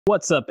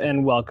What's up,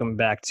 and welcome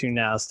back to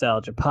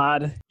Nowstalgia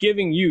Pod,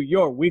 giving you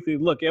your weekly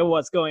look at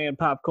what's going in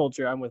pop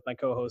culture. I'm with my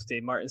co-host,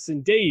 Dave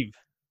Martinson. Dave,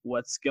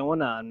 what's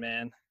going on,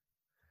 man?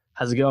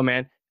 How's it going,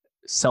 man?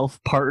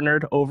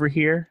 Self-partnered over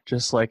here,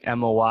 just like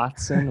Emma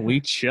Watson.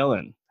 We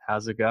chilling.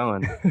 How's it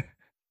going?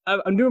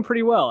 I'm doing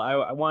pretty well.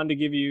 I wanted to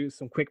give you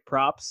some quick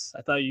props.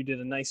 I thought you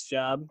did a nice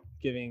job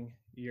giving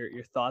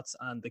your thoughts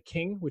on The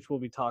King, which we'll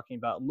be talking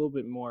about a little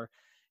bit more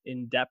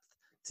in depth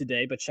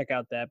today, but check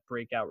out that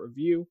breakout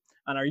review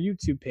on our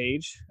YouTube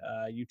page,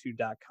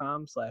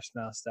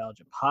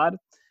 youtube.com/nostalgiapod.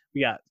 We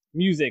got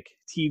music,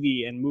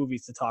 TV, and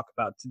movies to talk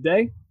about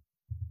today.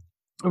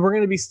 And we're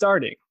going to be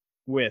starting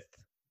with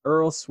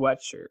Earl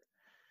Sweatshirt,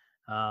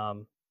 a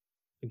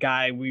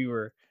guy we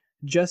were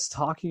just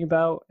talking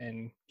about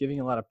and giving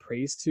a lot of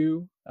praise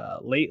to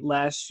late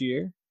last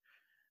year,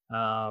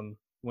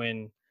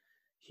 when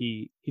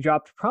he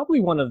dropped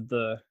probably one of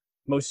the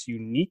most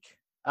unique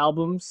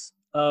albums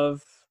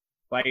of,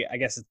 I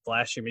guess it's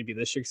last year, maybe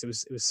this year,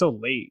 because it was so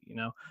late,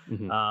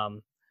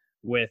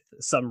 with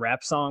some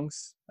rap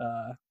songs.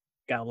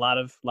 Got a lot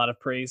of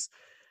praise.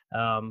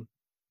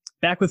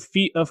 Back with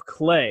Feet of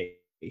Clay,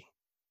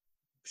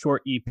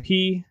 short EP.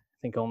 I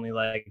think only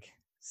like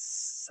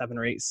 7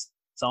 or 8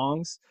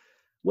 songs.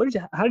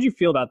 How did you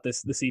feel about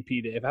this EP,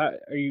 Dave?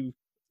 Do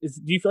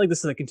you feel like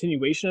this is a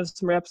continuation of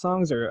some rap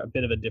songs or a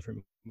bit of a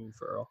different move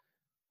for Earl?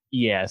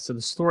 Yeah, so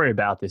the story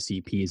about this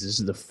EP is this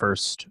is the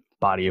first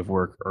body of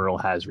work Earl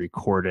has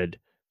recorded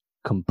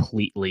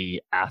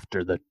completely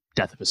after the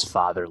death of his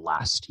father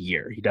last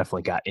year. He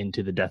definitely got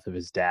into the death of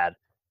his dad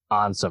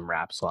on some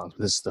rap songs,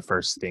 but this is the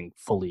first thing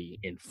fully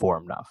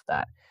informed of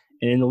that.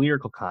 And in the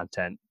lyrical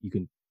content, you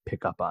can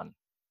pick up on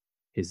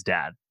his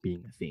dad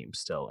being a theme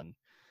still, and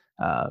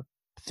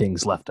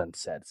things left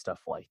unsaid,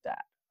 stuff like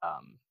that.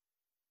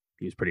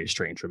 He was pretty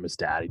estranged from his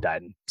dad. He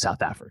died in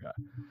South Africa.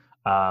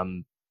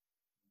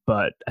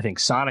 But I think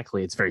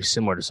sonically it's very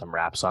similar to some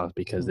rap songs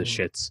because this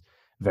shit's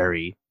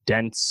very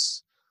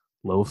dense,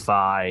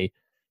 lo-fi,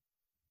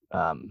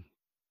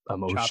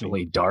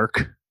 emotionally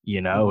dark.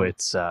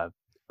 It's a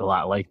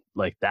lot like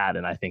that.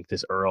 And I think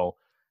this Earl,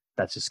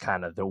 that's just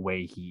kind of the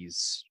way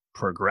he's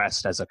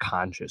progressed as a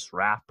conscious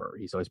rapper.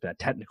 He's always been a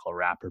technical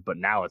rapper, but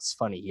now it's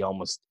funny. He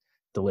almost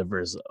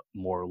delivers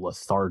more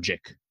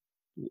lethargic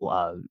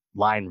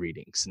line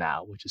readings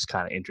now, which is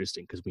kind of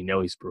interesting because we know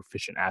he's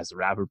proficient as a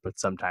rapper, but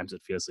sometimes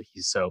it feels like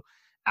he's so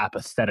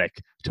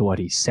apathetic to what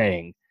he's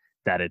saying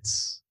that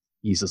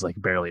he's just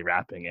like barely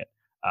rapping it.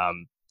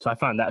 So I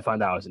found that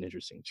was an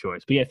interesting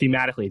choice. But yeah,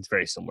 thematically it's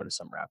very similar to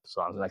some rap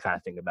songs, and I kind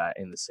of think about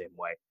it in the same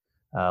way.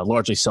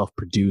 Largely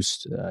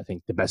self-produced. I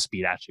think the best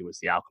beat actually was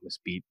the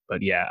Alchemist beat,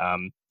 but yeah,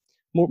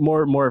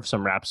 more of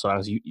some rap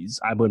songs.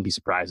 I wouldn't be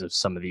surprised if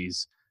some of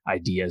these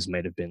ideas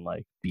might have been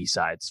like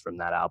B-sides from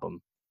that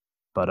album.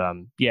 But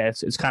yeah,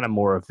 it's kind of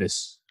more of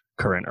this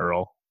current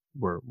Earl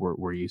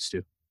we're used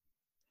to.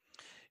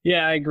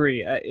 Yeah, I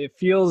agree. It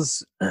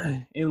feels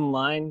in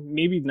line,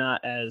 maybe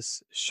not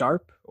as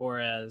sharp or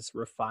as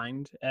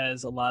refined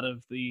as a lot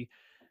of the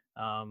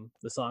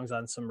songs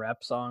on some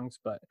rap songs,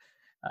 but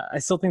I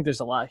still think there's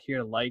a lot here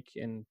to like.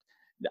 And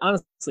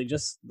honestly,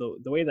 just the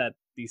way that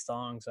these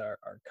songs are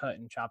cut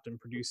and chopped and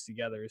produced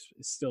together is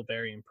still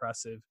very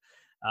impressive.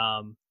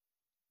 A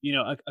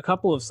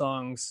couple of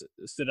songs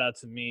stood out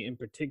to me in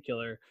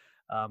particular.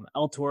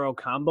 El Toro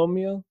Combo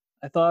Meal,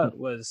 I thought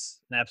was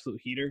an absolute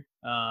heater.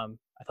 I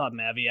thought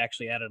Mavi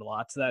actually added a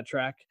lot to that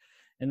track.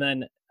 And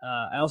then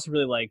I also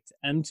really liked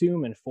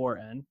M-Tomb and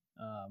 4N.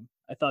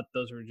 I thought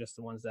those were just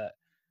the ones that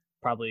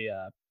probably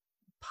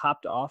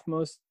popped off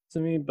most to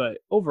me. But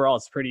overall,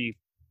 it's pretty,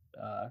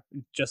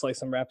 just like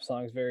some rap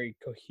songs, very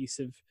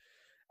cohesive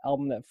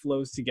album that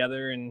flows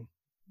together and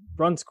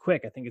runs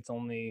quick. I think it's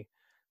only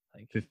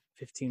like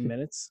 15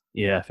 minutes.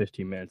 Yeah,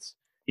 15 minutes.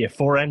 Yeah,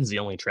 4N is the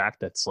only track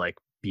that's like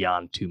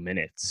beyond 2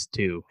 minutes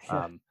too.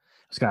 Yeah. I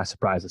was kind of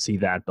surprised to see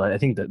that, but I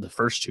think that the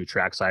first 2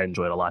 tracks I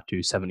enjoyed a lot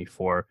too,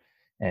 74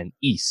 and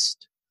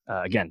East.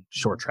 Again,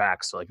 short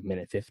tracks, so like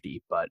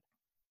 1:50, but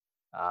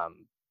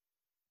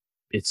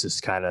it's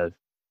just kind of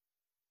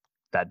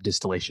that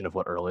distillation of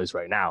what Earl is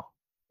right now.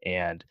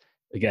 And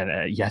again,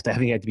 you have to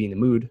be in the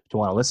mood to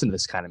want to listen to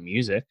this kind of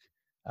music.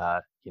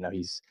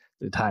 He's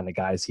the kind of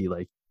guys he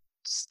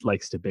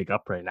likes to big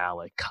up right now,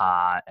 like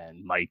Ka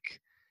and Mike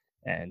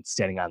and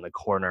Standing on the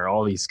Corner.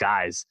 All these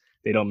guys,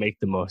 they don't make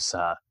the most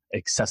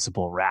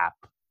accessible rap,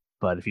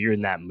 but if you're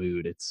in that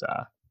mood, it's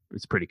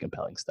pretty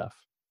compelling stuff.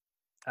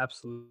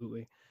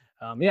 Absolutely.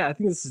 Yeah, I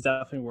think this is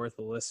definitely worth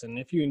a listen.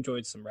 If you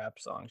enjoyed some rap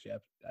songs,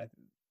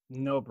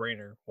 no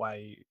brainer why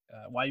you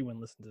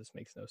wouldn't listen to this.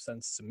 Makes no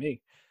sense to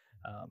me.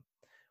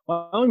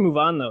 Why don't we move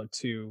on though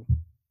to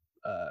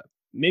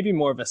maybe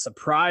more of a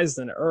surprise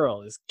than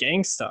Earl is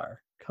Gang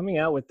Starr coming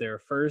out with their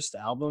first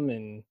album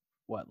in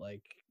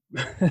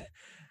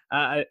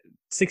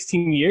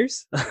 16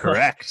 years.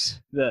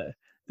 Correct.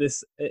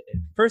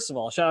 First of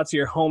all, shout out to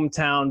your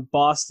hometown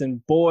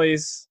Boston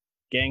boys,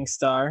 Gang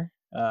Starr,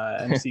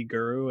 MC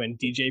Guru and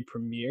DJ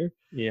Premier.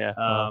 Yeah,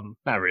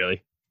 not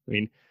really. I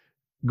mean,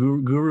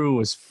 Guru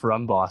was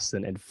from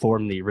Boston and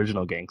formed the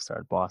original Gang Starr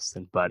in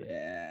Boston, but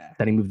Yeah.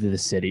 then he moved to the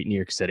city, New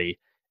York City,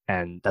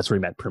 and that's where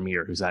he met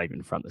Premier, who's not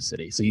even from the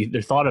city. So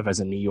they're thought of as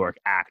a New York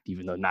act,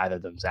 even though neither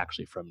of them's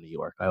actually from New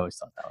York. I always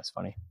thought that was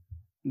funny.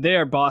 They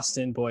are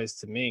Boston boys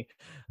to me.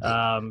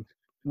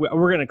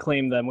 We're going to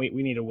claim them. We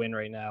need a win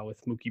right now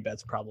with Mookie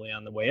Betts probably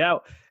on the way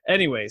out.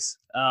 Anyways.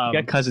 You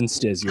got Cousin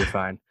Stiz, you're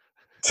fine.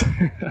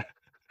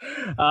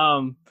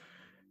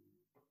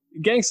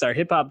 Gang Starr,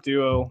 hip-hop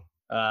duo,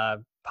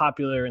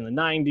 popular in the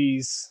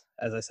 90s.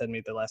 As I said,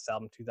 made their last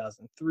album in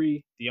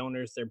 2003. The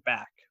Owners, they're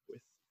back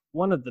with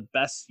one of the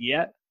best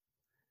yet.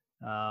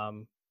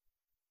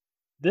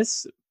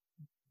 This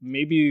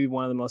may be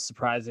one of the most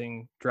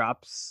surprising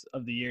drops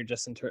of the year,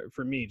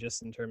 for me,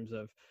 just in terms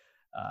of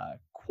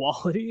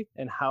quality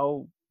and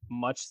how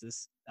much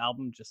this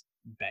album just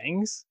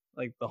bangs,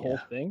 like the whole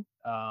thing.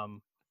 I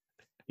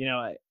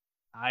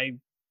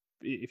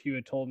if you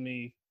had told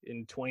me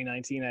in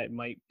 2019 I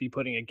might be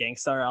putting a Gang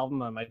Starr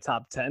album on my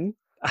top 10,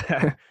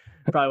 I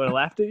probably would have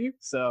laughed at you.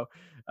 So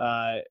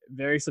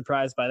very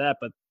surprised by that.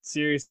 But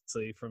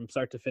seriously, from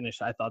start to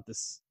finish, I thought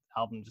this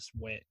album just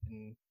went,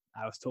 and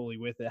I was totally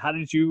with it. How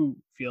did you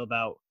feel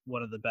about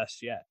one of the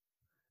best yet?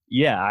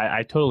 Yeah,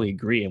 I totally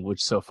agree. And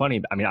which is so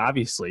funny. I mean,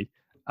 obviously,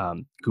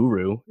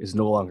 Guru is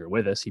no longer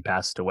with us. He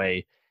passed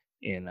away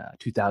in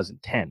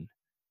 2010.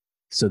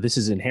 So this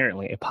is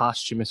inherently a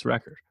posthumous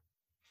record.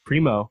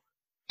 Primo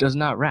does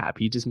not rap.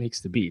 He just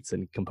makes the beats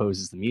and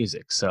composes the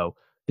music. So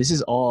this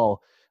is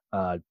all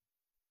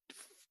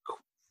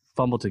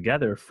fumbled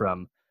together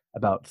from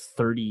about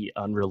 30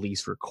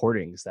 unreleased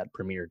recordings that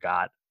Premier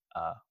got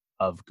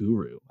of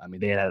Guru. I mean,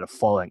 they had a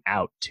falling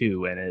out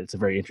too, and it's a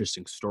very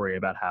interesting story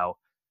about how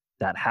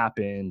that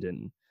happened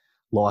and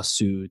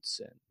lawsuits,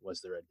 and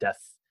was there a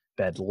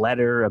deathbed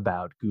letter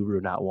about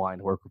Guru not wanting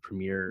to work with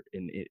Premier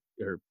in it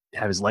or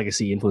have his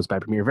legacy influenced by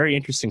Premier. Very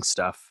interesting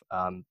stuff,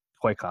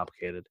 quite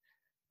complicated,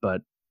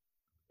 but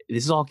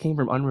this all came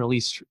from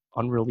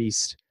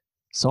unreleased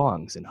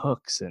songs and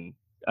hooks and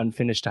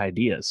unfinished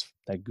ideas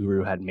that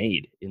Guru had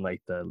made in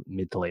like the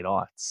mid to late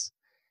aughts.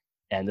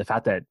 And the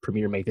fact that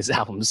Premier made this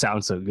album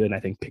sound so good, and I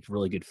think picked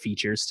really good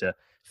features to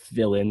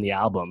fill in the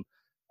album,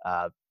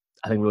 I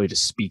think really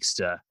just speaks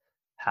to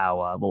how,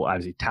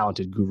 obviously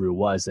talented Guru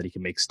was, that he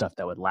can make stuff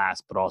that would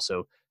last, but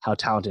also how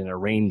talented an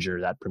arranger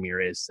that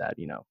Premier is, that,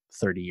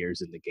 30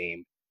 years in the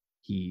game,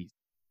 he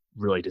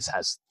really just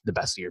has the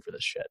best ear for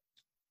this shit.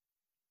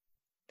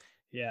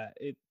 Yeah,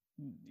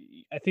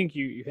 I think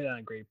you hit on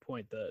a great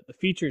point. The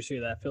features here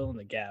that fill in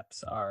the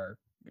gaps are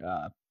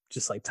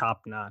just like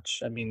top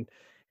notch. I mean,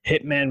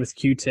 Hitman with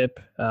Q-Tip,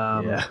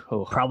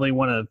 probably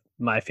one of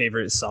my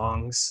favorite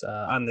songs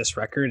on this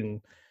record,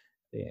 and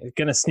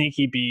gonna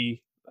sneaky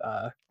be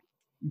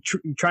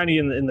trying to be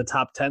in the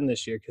top 10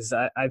 this year, because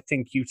I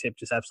think Q-Tip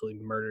just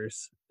absolutely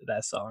murders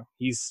that song.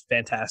 He's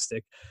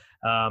fantastic.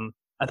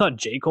 I thought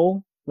J.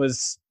 Cole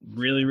was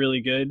really,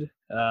 really good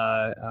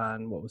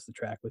on, what was the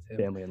track with him?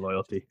 Family and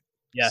Loyalty.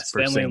 Yes,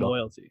 Family and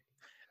Loyalty.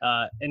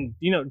 And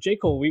J.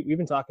 Cole, we've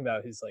been talking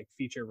about his like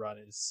feature run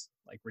is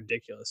like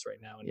ridiculous right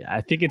now. And yeah,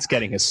 I think it's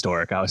getting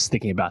historic. I was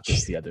thinking about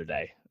this the other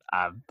day.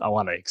 I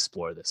want to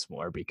explore this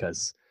more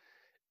because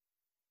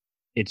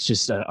it's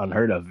just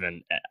unheard of,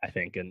 and I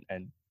think, and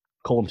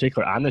Cole in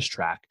particular on this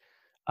track,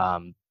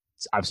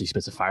 obviously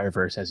spits a fire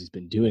verse as he's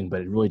been doing,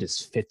 but it really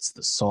just fits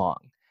the song,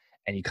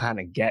 and you kind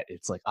of get,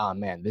 it's like, oh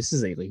man, this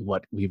is like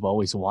what we've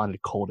always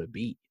wanted Cole to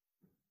be,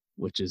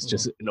 which is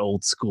just an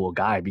old school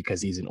guy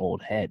because he's an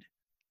old head.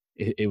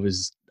 It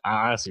was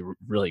honestly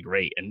really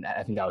great, and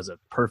I think that was a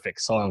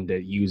perfect song to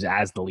use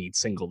as the lead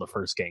single, the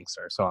first Gang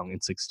Starr song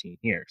in 16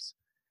 years.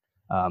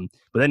 But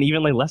then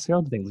even like lesser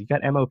known things, you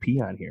got MOP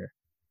on here,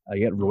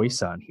 you got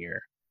Royce on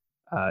here.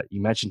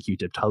 You mentioned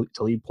Q-Tip,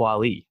 Talib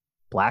Kweli,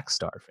 Black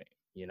Star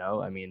fame.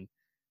 I mean,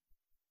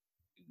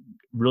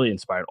 really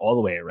inspired all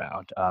the way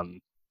around.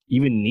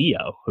 Even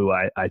Neo, who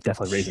I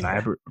definitely raised an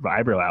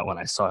eyebrow at when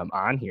I saw him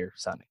on here,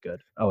 sounded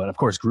good. Oh, and of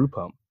course Group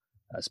Home,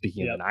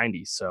 speaking of the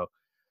 90s. So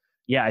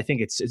yeah, I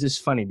think it's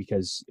just funny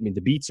because, I mean,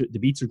 the beats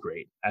are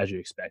great, as you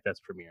expect. That's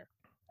Premier.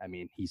 I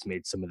mean, he's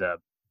made some of the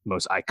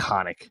most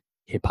iconic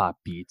hip hop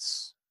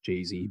beats: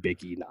 Jay-Z,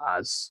 Biggie,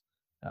 Nas,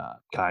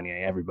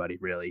 Kanye, everybody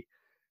really.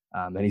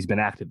 And he's been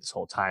active this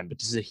whole time. But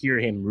just to hear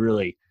him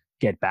really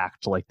get back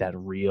to like that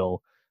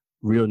real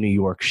New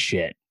York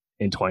shit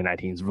in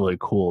 2019 is really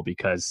cool,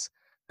 because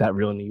that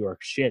real New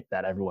York shit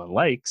that everyone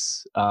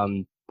likes,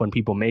 when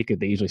people make it,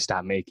 they usually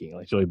stop making.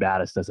 Like Joey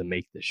Badass doesn't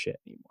make this shit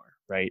anymore,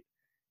 right?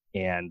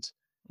 And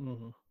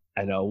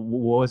I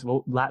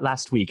know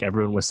last week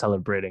everyone was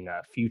celebrating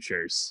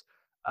Future's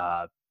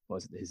what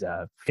was it, his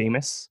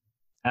famous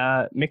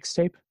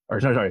mixtape,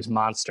 or sorry, his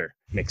Monster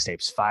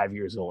mixtape's 5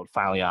 years old,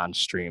 finally on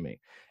streaming.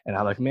 And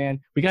I'm like, man,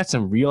 we got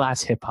some real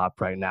ass hip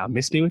hop right now.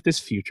 Miss me with this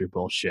Future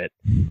bullshit.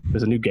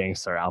 There's a new Gang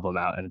Starr album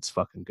out, and it's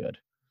fucking good.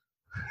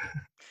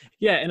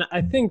 Yeah, and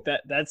I think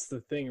that's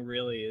the thing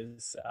really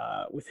is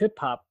with hip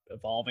hop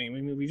evolving.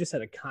 I mean, we just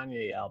had a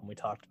Kanye album we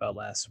talked about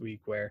last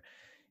week where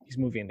he's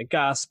moving into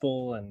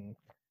gospel, and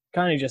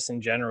Kanye just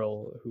in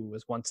general, who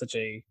was once such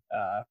a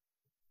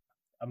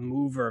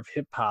mover of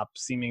hip hop,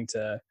 seeming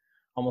to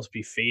almost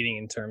be fading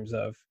in terms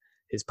of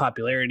his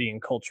popularity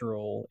and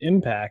cultural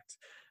impact.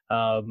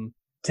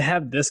 To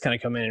have this kind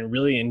of come in and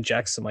really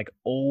inject some like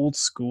old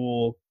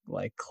school,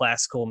 like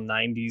classical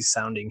 90s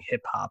sounding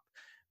hip hop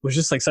was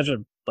just like such a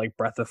like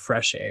breath of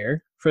fresh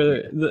air for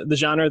the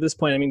genre at this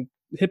point. I mean,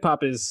 hip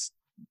hop is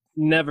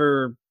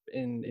never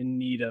in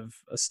need of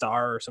a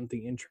star or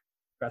something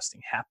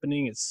interesting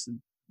happening. It's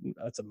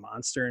a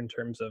monster in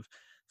terms of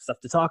stuff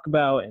to talk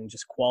about and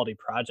just quality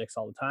projects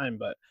all the time.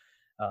 But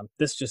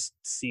this just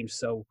seems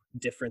so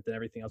different than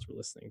everything else we're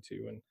listening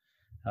to. And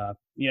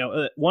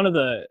one of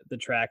the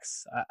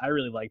tracks I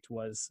really liked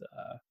was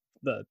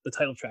the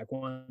title track,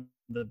 one of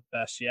the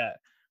best yet,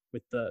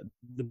 with the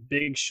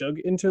Big Shug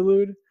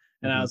interlude.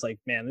 And I was like,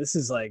 man,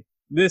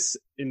 this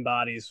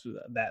embodies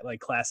that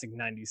like classic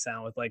 90s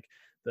sound with like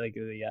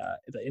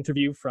the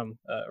interview from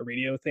a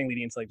radio thing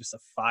leading into like just a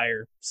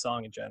fire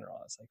song in general.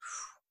 I was like,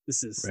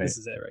 this is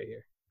it right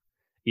here.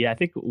 Yeah, I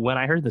think when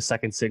I heard the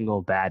second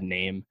single, Bad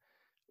Name,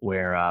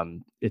 where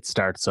it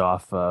starts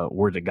off,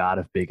 word to God,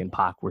 if Big and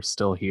Pac were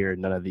still here,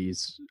 none of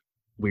these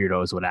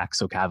weirdos would act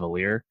so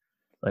cavalier.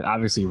 Like,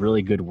 obviously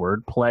really good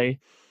wordplay,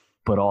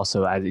 but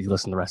also as you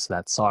listen to the rest of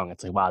that song,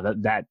 it's like, wow,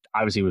 that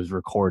obviously was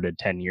recorded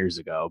 10 years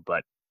ago,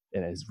 but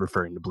and is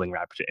referring to Bling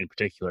Rap in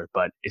particular,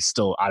 but it's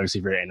still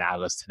obviously very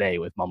analogous today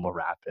with mumble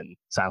rap and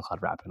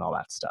SoundCloud rap and all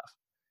that stuff.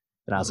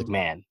 And I was like,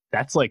 man,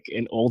 that's like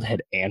an old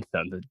head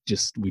anthem that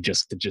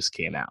just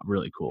came out.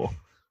 Really cool.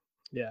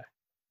 Yeah,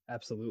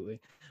 absolutely.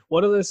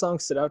 What other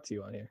songs stood out to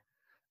you on here?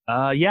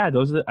 Yeah,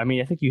 those are I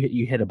mean, I think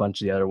you hit a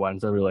bunch of the other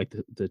ones. I really like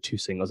the two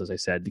singles, as I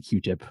said. The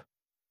Q-Tip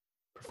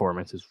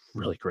performance is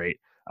really great.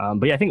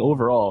 But yeah, I think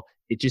overall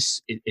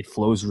it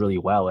flows really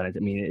well, and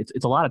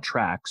it's a lot of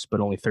tracks, but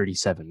only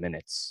 37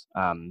 minutes.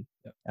 And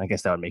I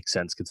guess that would make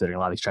sense considering a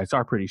lot of these tracks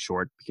are pretty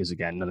short because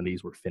again, none of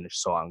these were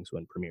finished songs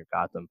when Premiere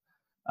got them.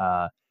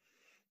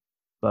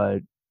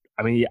 But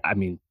I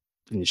mean,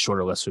 the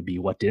shorter list would be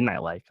What Didn't I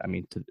Like? I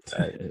mean,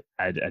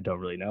 I don't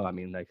really know. I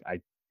mean, like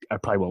I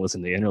probably won't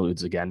listen to the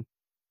interludes again,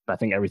 but I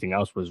think everything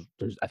else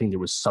I think there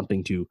was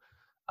something to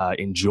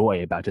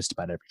enjoy about just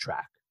about every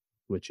track,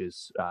 which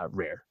is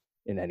rare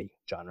in any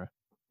genre.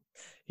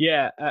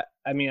 Yeah,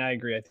 I mean, I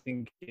agree. I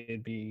think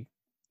it'd be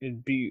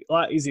a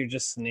lot easier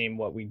just to name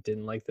what we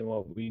didn't like than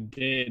what we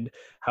did.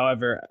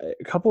 However,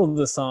 a couple of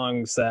the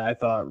songs that I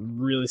thought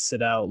really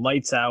stood out,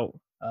 Lights Out,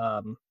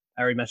 I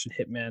already mentioned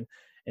Hitman,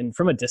 and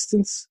From a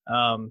Distance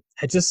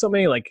had just so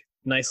many like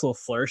nice little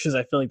flourishes.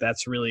 I feel like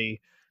that's really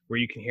where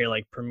you can hear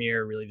like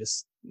Premiere really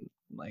just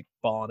like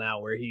balling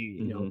out, where he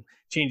you know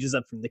changes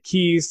up from the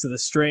keys to the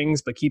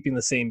strings but keeping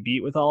the same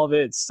beat with all of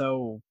it. It's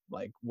so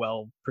like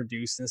well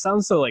produced and it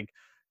sounds so like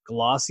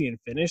glossy and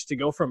finished. To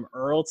go from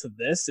Earl to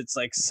this, it's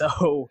like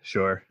so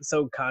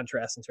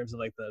contrast in terms of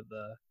like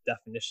the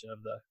definition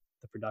of the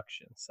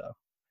production. So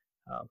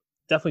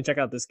definitely check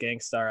out this Gang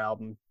Starr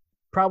album,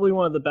 probably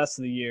one of the best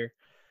of the year.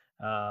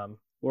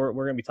 We're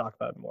gonna be talking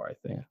about it more, I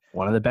think. Yeah,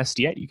 one of the best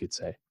yet, you could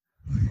say.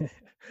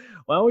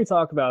 Why don't we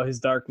talk about his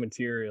Dark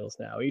Materials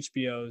now,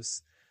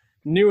 HBO's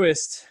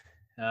newest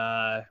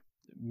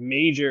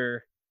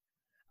major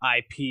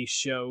IP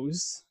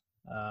shows,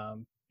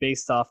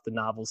 based off the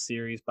novel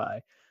series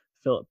by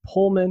Philip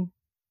Pullman,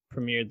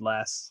 premiered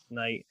last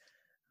night,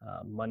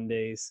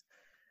 Mondays.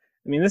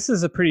 I mean, this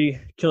is a pretty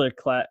killer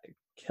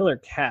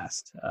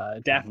cast.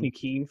 Daphne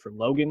Keane from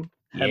Logan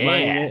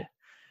headlining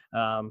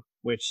it,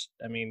 which,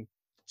 I mean,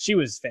 she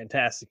was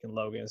fantastic in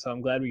Logan, so I'm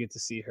glad we get to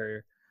see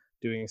her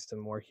doing some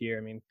more here.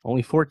 I mean,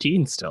 only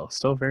 14 still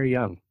very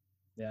young.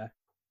 Yeah.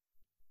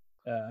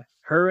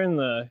 Her and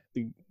the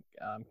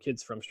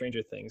kids from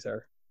Stranger Things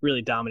are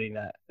really dominating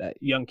that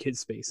young kid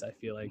space, I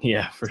feel like.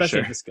 Yeah, for especially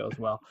sure. if this goes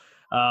well.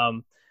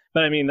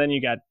 But I mean, then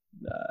you got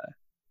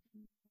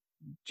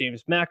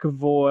James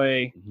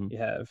McAvoy, you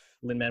have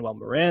Lin-Manuel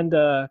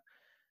Miranda,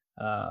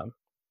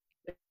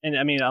 and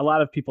I mean, a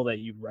lot of people that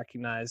you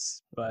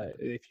recognize, but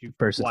if you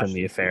Person from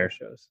The Affair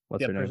shows,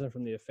 Person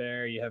from The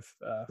Affair, you have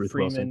Ruth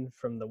Freeman Wilson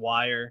from The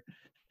Wire,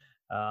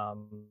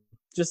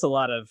 just a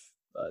lot of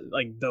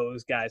like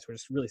those guys were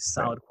just really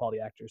solid quality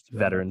actors,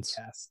 veterans.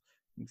 Cast.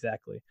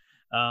 Exactly.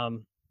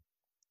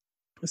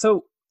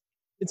 So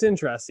it's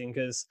interesting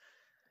because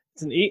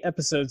it's an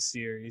 8-episode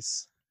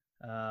series,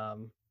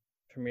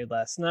 premiered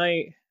last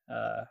night,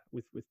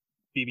 with the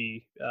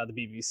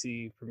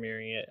BBC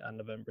premiering it on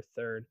November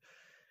 3rd.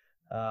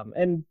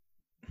 And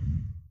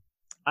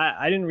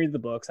I didn't read the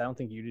books. I don't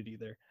think you did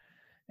either.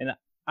 And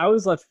I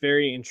was left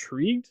very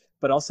intrigued,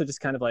 but also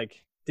just kind of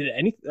like,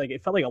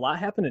 it felt like a lot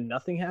happened and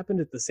nothing happened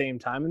at the same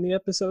time in the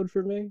episode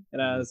for me.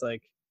 And I was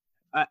like,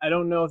 I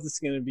don't know if this is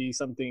going to be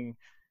something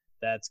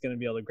that's going to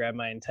be able to grab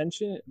my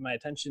attention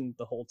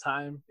the whole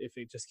time. If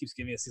it just keeps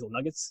giving us these little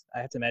nuggets, I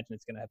have to imagine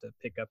it's going to have to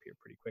pick up here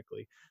pretty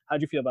quickly.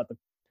 How'd you feel about the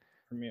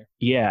premiere?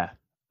 Yeah.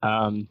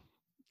 I'm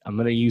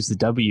going to use the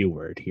W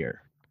word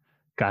here.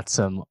 Got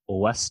some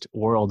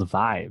Westworld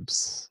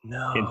vibes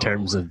in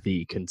terms of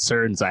the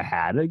concerns I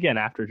had, again,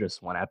 after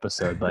just one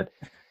episode. But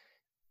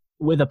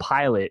with a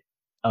pilot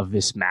of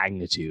this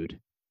magnitude,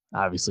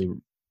 obviously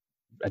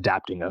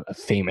adapting a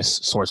famous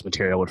source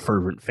material with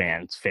fervent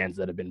fans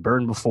that have been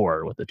burned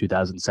before with the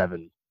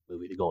 2007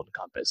 movie The Golden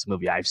Compass, a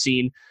movie I've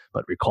seen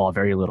but recall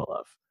very little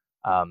of.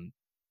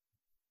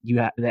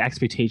 The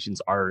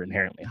expectations are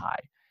inherently high,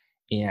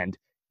 and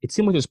it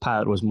seemed like this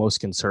pilot was most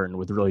concerned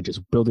with really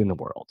just building the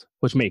world,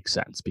 which makes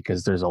sense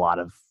because there's a lot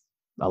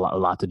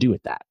to do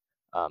with that.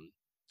 I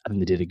think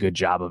they did a good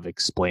job of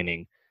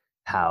explaining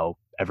how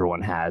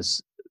everyone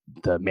has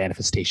the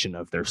manifestation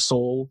of their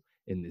soul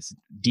in this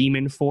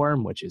demon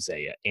form, which is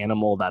a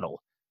animal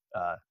that'll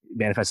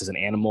manifest as an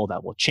animal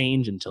that will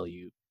change until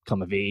you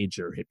come of age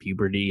or hit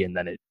puberty, and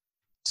then it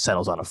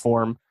settles on a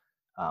form.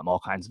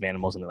 All kinds of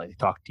animals, and they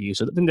talk to you.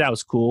 So I think that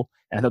was cool,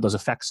 and I thought those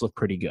effects looked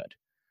pretty good.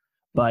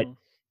 But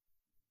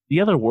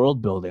the other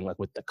world building, like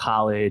with the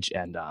college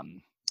and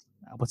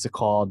what's it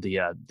called,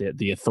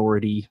 the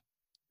authority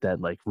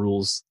that like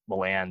rules the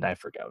land, I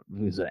forget,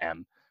 it was an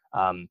M.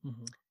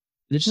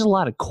 There's just a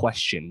lot of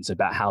questions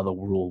about how the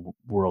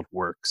world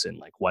works and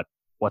like what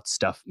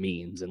stuff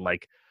means. And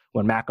like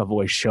when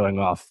McAvoy's showing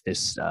off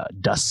this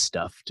dust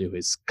stuff to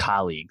his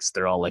colleagues,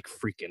 they're all like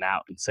freaking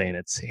out and saying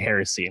it's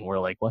heresy. And we're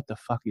like, what the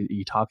fuck are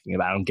you talking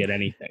about? I don't get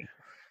anything.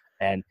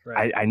 And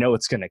right. I know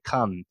it's going to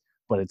come,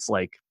 but it's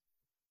like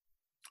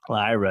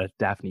Lyra,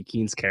 Daphne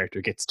Keene's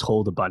character, gets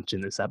told a bunch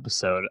in this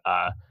episode,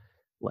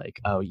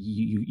 like, oh,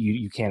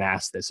 you can't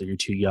ask this, or you're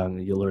too young,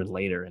 and you'll learn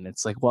later. And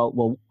it's like,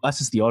 well,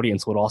 us as the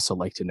audience would also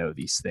like to know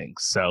these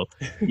things. So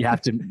you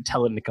have to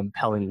tell it in a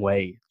compelling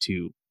way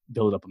to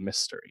build up a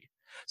mystery.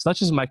 So that's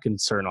just my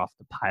concern off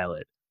the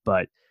pilot.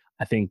 But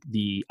I think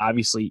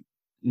obviously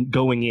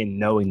going in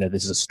knowing that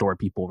this is a store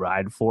people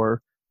ride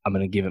for, I'm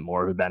going to give it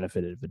more of a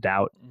benefit of the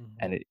doubt.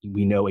 And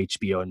we know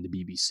HBO and the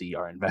BBC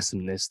are invested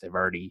in this. They've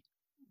already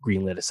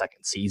greenlit a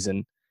second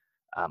season.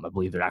 I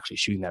believe they're actually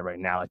shooting that right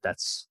now.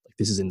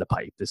 This is in the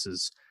pipe. This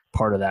is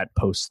part of that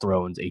post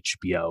Thrones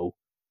HBO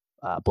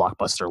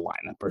blockbuster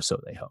lineup, or so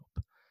they hope.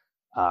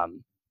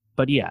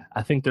 But yeah,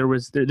 I think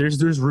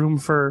there's room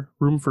for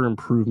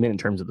improvement in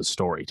terms of the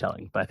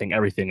storytelling. But I think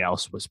everything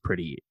else was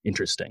pretty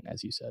interesting,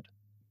 as you said.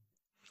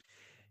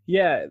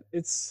 Yeah,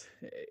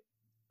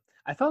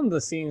 I found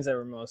the scenes that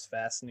were most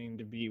fascinating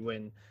to be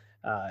when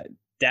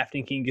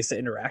Daphne Keene gets to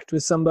interact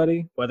with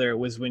somebody, whether it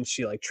was when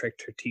she like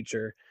tricked her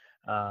teacher,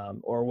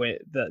 or when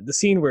the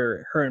scene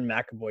where her and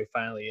McAvoy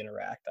finally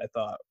interact. I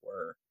thought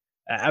were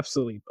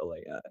absolutely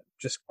like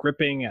just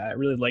gripping. I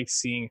really liked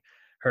seeing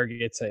her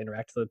get to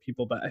interact with other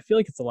people, but I feel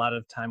like it's a lot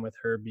of time with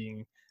her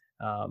being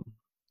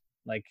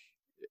like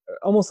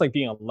almost like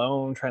being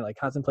alone, trying to like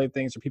contemplate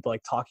things, or people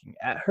like talking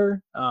at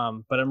her.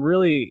 But I'm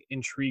really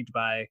intrigued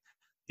by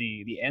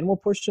the animal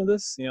portion of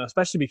this,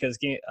 especially because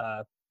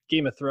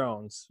Game of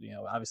Thrones,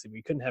 obviously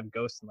we couldn't have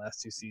ghosts in the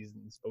last 2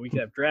 seasons, but we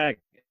could have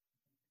dragons.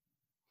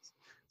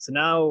 So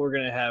now we're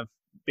going to have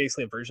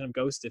basically a version of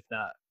Ghost, if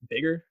not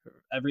bigger,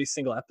 every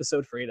single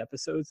episode for 8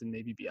 episodes and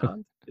maybe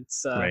beyond.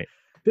 It's right.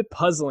 A bit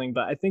puzzling,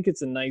 but I think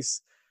it's a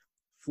nice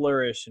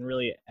flourish and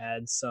really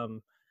adds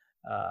some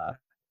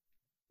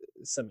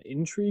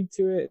intrigue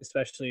to it,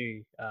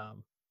 especially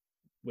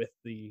with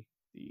the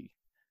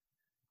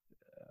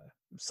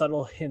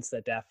subtle hints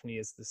that Daphne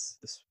is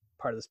this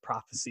part of this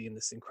prophecy and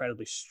this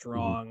incredibly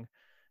strong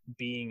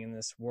being in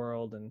this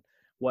world, and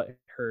what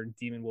her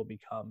demon will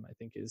become, I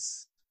think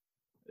is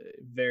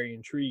very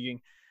intriguing.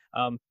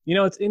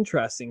 It's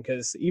interesting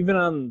because even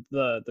on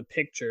the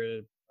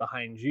picture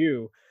behind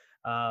you,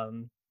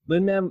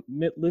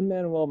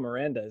 Lin-Manuel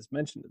Miranda is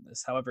mentioned in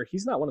this. However,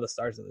 he's not one of the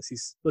stars of this.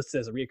 He's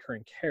listed as a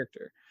reoccurring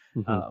character.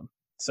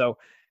 So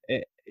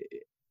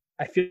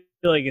I feel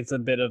like it's a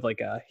bit of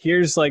like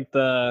here's like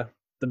the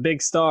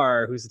big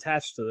star who's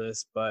attached to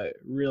this, but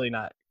really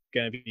not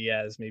going to be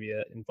as maybe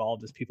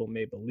involved as people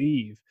may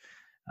believe.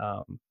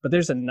 But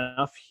there's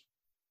enough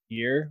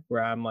here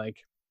where I'm like,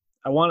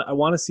 I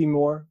want to see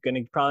more.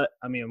 I'm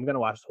gonna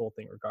watch the whole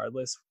thing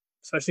regardless,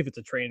 especially if it's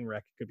a train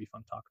wreck. It could be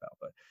fun to talk about.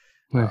 But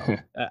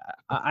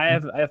I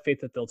have faith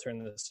that they'll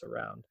turn this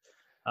around.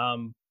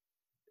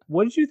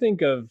 What did you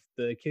think of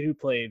the kid who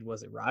played?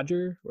 Was it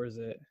Roger, or is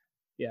it?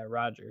 Yeah,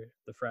 Roger,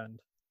 the friend.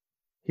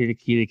 He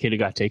the kid who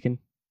got taken.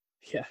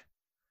 Yeah.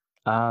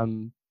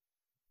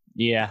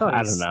 Yeah,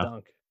 I don't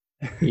know.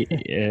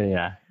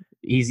 Yeah.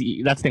 That's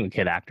the thing with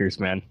kid actors,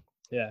 man.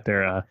 Yeah,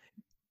 they're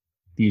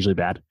usually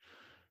bad.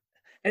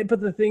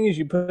 But the thing is,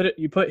 you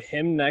put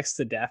him next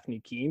to Daphne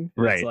Keene.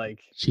 Right. It's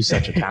like she's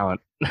such a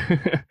talent.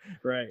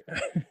 Right.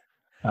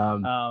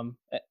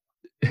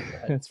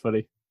 That's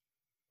funny.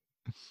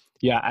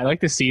 Yeah, I like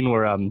the scene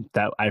where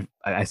that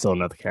I still don't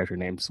know the character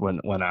names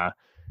when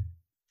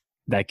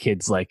that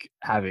kid's like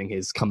having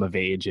his come of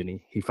age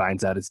and he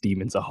finds out his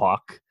demon's a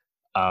hawk.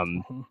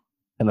 And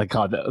like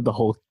the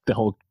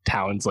whole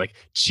town's like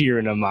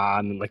cheering him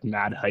on and like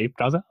mad hyped.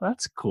 I was like, oh,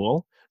 that's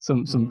cool.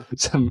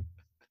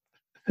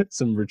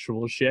 Some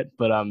ritual shit.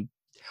 But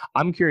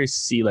I'm curious to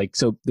see, like,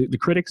 so the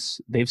critics,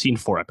 they've seen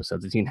 4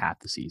 episodes. They've seen half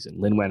the season.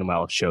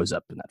 Lin-Manuel shows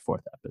up in that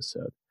 4th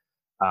episode.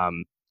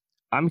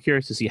 I'm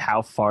curious to see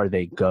how far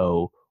they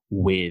go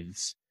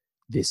with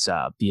this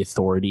the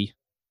authority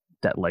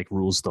that like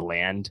rules the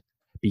land,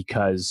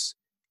 because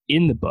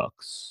in the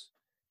books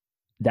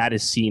that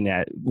is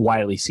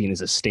widely seen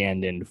as a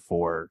stand-in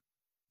for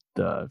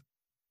the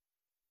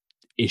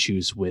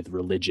issues with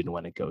religion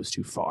when it goes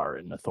too far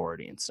and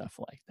authority and stuff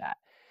like that.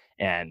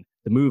 And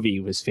the movie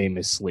was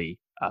famously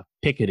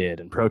picketed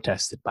and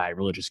protested by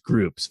religious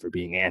groups for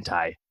being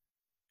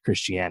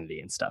anti-Christianity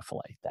and stuff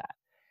like that.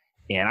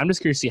 And I'm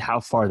just curious to see how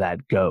far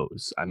that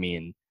goes. I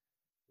mean,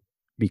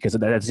 because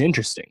that's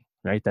interesting,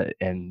 right?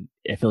 And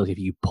I feel like if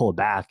you pull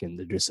back and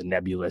there's just a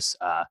nebulous,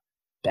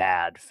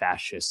 bad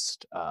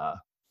fascist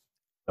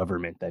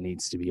government that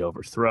needs to be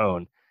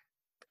overthrown,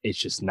 it's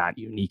just not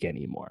unique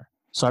anymore.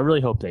 So I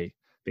really hope they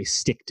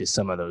stick to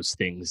some of those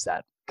things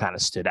that kind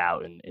of stood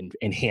out and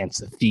enhance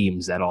the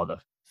themes that all the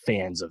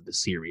fans of the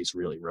series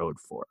really rode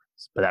for.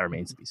 But that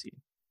remains to be seen.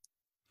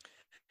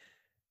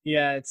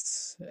 Yeah,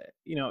 it's,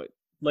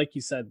 like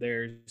you said,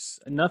 there's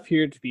enough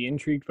here to be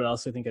intrigued, but I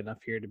also think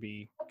enough here to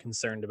be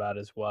concerned about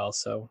as well.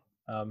 So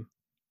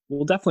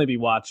we'll definitely be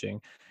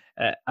watching.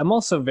 I'm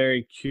also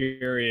very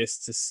curious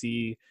to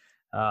see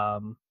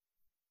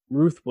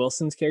Ruth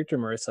Wilson's character,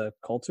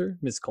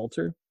 Miss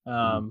Coulter.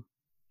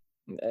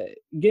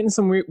 Getting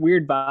some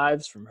weird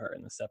vibes from her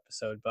in this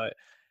episode, but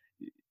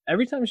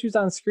every time she was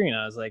on screen,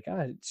 I was like,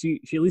 she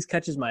at least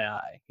catches my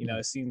eye.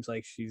 It seems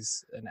like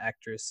she's an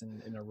actress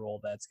in a role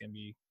that's going to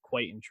be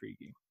quite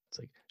intriguing. It's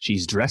like,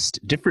 she's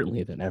dressed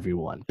differently than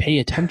everyone. Pay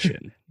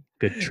attention.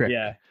 Good trick.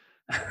 Yeah.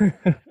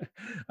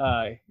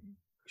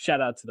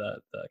 Shout out to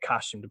the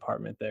costume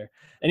department there.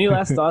 Any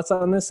last thoughts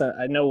on this?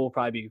 I know we'll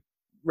probably be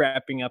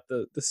wrapping up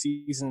the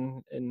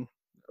season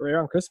right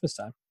around Christmas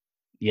time.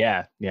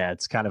 Yeah,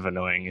 it's kind of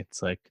annoying.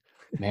 It's like,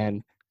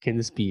 man, can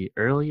this be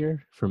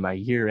earlier for my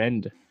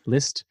year-end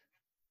list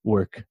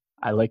work?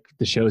 I like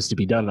the shows to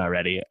be done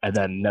already. And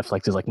then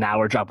Netflix is like, now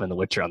we're dropping The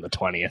Witcher on the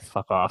 20th.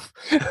 Fuck off.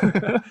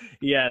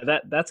 Yeah,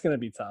 that's going to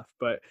be tough.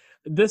 But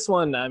this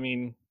one, I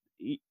mean,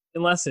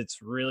 unless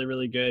it's really,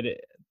 really good,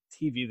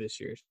 TV this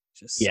year is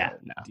just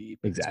deep.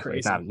 Exactly.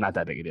 It's not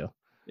that big a deal.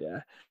 Yeah.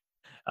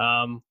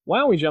 Why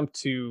don't we jump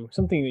to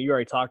something that you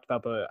already talked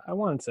about, but I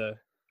wanted to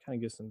kind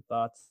of give some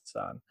thoughts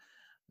on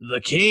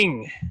The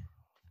King.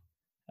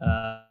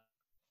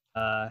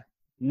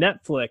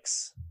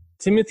 Netflix,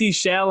 Timothée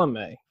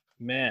Chalamet,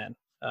 man.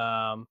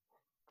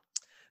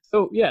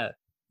 So yeah,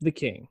 The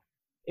King,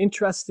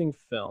 interesting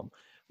film.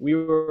 We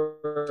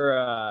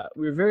were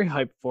very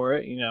hyped for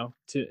it,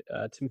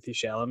 Timothée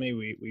Chalamet.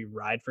 We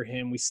ride for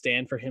him, we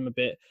stand for him a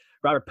bit.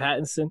 Robert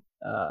Pattinson,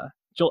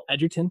 Joel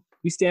Edgerton,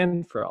 we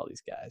stand for all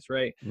these guys,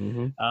 right?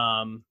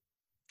 Mm-hmm.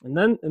 And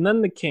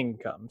then The King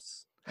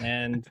comes,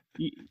 and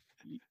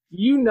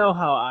you know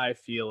how I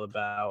feel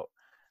about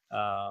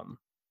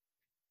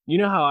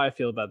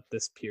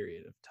this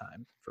period of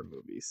time for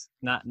movies.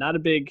 Not a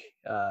big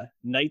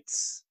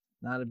knights,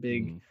 not a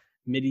big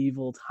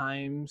medieval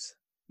times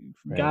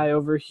guy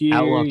over here.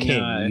 Outlaw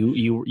King,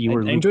 you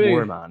were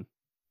lukewarm on.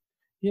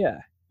 Yeah,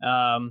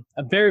 I'm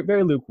very,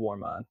 very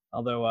lukewarm on.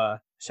 Although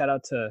shout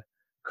out to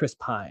Chris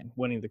Pine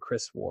winning the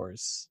Chris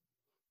Wars,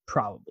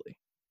 probably.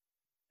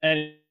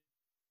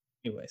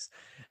 Anyways,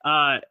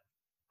 I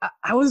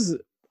was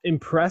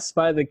impressed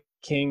by The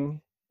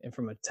King, and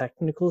from a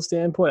technical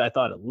standpoint, I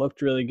thought it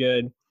looked really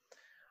good.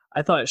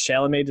 I thought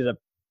Chalamet did a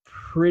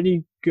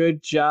pretty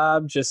good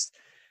job, just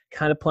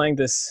kind of playing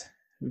this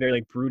very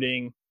like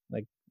brooding,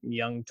 like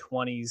young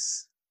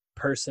 20s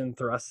person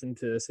thrust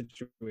into a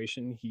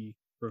situation he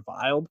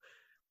reviled.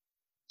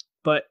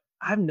 But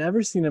I've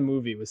never seen a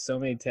movie with so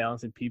many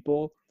talented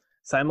people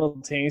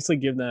simultaneously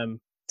give them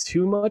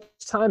too much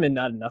time and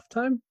not enough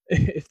time,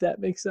 if that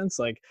makes sense.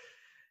 Like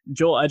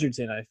Joel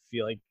Edgerton, I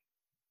feel like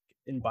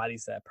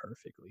embodies that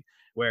perfectly,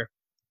 where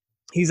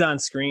he's on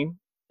screen,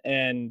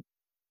 and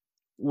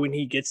when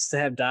he gets to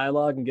have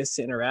dialogue and gets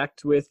to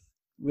interact with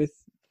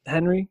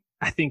Henry,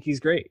 I think he's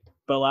great.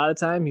 But a lot of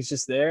time he's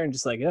just there and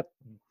just like, yep,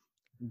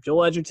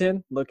 Joel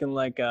Edgerton looking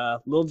like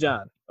Lil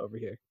Jon over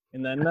here.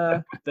 And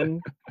then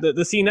then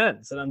the scene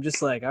ends, and I'm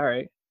just like, all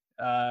right,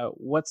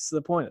 what's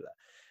the point of that?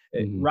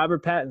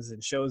 Robert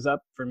Pattinson shows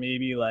up for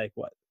maybe like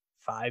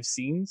 5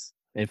 scenes,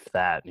 if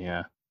that.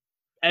 Yeah,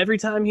 every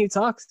time he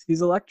talks,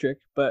 he's electric,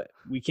 but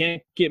we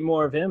can't get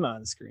more of him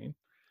on screen.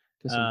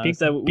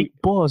 Big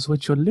balls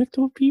with your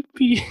little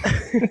pee-pee.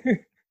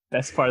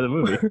 Best part of the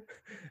movie.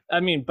 I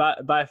mean,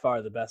 by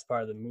far the best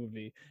part of the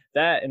movie.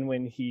 That, and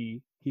when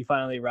he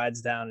finally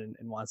rides down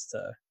and wants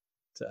to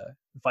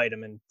fight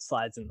him and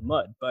slides in the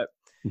mud. But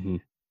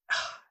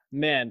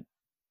man,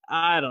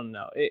 I don't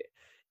know.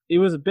 It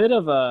was a bit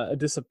of a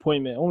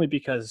disappointment, only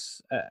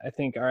because I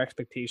think our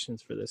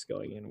expectations for this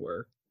going in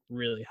were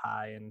really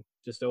high, and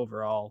just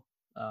overall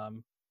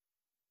an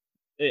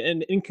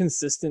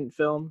inconsistent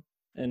film.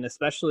 And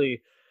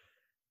especially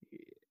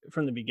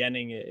from the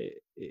beginning,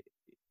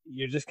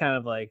 you're just kind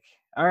of like,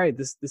 all right,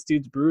 this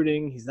dude's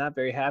brooding. He's not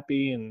very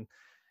happy, and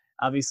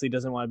obviously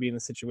doesn't want to be in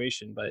the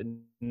situation. But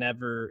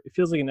it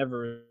feels like it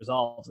never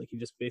resolves. Like he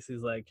just basically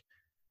is like,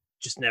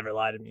 just never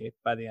lie to me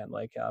by the end.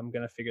 Like, I'm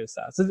gonna figure this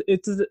out. So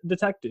it's a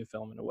detective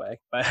film in a way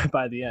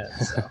by the end.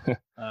 So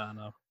I don't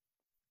know.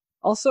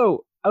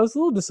 Also, I was a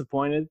little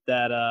disappointed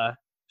that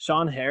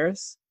Sean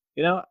Harris,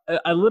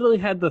 I literally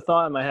had the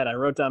thought in my head. I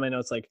wrote down my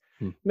notes like,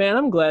 man,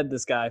 I'm glad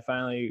this guy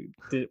finally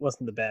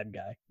wasn't the bad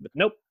guy. But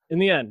nope, in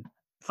the end,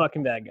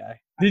 fucking bad guy.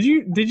 Did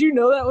you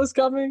know that was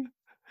coming?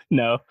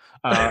 No,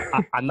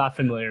 I'm not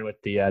familiar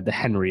with the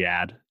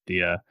Henriade,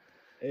 the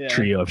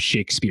trio of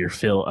Shakespeare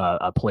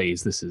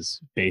plays this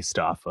is based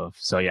off of.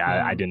 So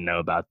yeah, I didn't know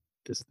about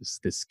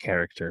this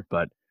character,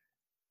 but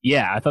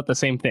yeah, I thought the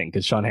same thing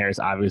because Sean Harris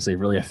obviously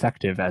really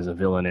effective as a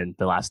villain in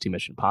the last two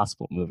Mission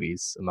Impossible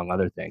movies, among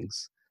other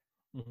things.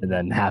 Mm-hmm. And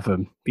then have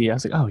him be, I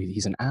was like, oh,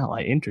 he's an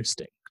ally,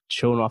 interesting,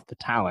 showing off the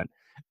talent.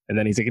 And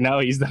then he's like, no,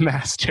 he's the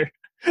master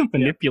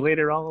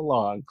manipulator all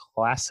along.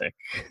 Classic.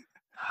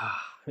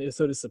 It's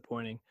so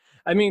disappointing.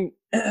 I mean,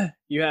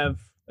 you have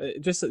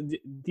just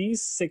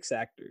these 6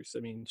 actors.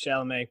 I mean,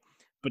 Chalamet,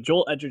 but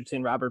Joel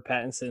Edgerton, Robert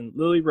Pattinson,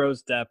 Lily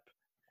Rose Depp,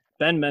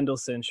 Ben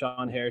Mendelsohn,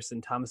 Sean Harrison,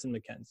 Thomasin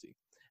McKenzie.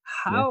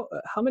 How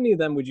many of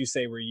them would you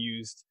say were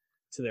used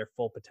to their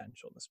full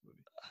potential in this movie?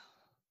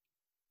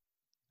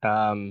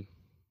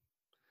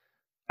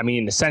 I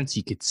mean, in a sense,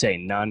 you could say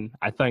none.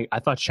 I thought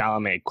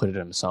Chalamet acquitted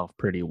himself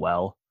pretty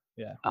well.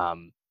 Yeah.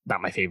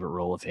 Not my favorite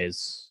role of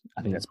his.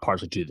 I think that's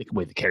partially due to the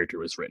way the character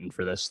was written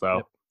for this, though.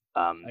 Yep.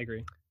 I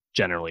agree.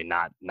 Generally,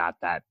 not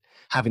that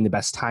having the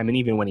best time, and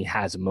even when he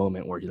has a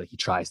moment where he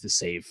tries to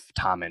save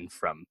Tommen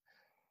from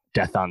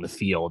death on the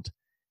field,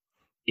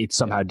 it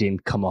somehow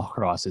didn't come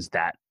across as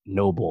that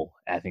noble.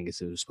 I think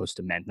as it was supposed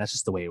to mean. That's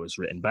just the way it was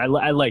written. But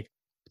I like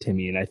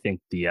Timmy, and I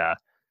think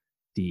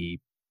the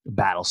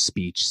battle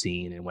speech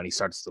scene and when he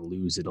starts to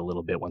lose it a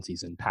little bit once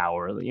he's in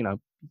power,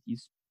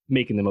 he's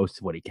making the most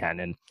of what he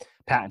can. And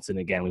Pattinson,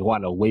 again, we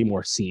wanted way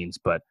more scenes,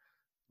 but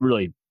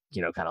really,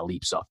 kind of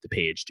leaps off the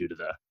page due to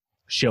the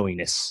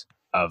showiness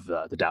of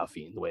the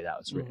Dauphine, the way that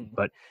was written. Mm-hmm.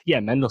 But yeah,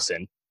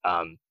 Mendelsohn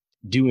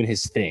doing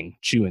his thing,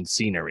 chewing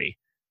scenery.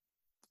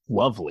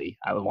 Lovely.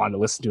 I wanted to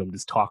listen to him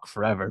just talk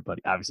forever, but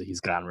obviously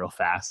he's gone real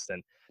fast.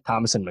 And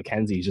Thomasin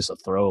McKenzie is just a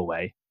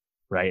throwaway,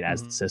 right,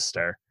 as the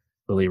sister.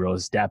 Lily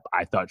Rose Depp,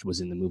 I thought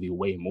was in the movie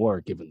way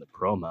more given the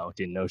promo.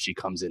 Didn't know she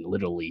comes in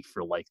literally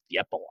for the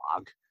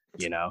epilogue,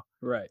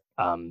 Right.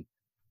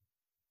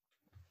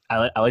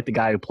 I like the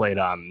guy who played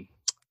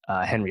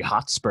Henry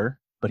Hotspur,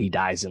 but he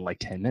dies in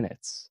 10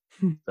 minutes.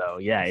 So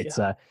yeah, it's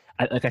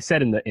like I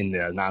said in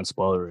the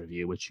non-spoiler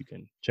review, which you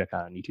can check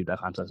out on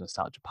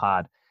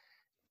youtube.com/nostalgiapod.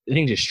 I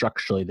think just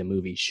structurally the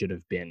movie should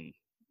have been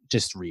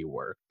just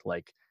reworked.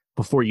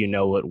 Before you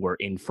know it, we're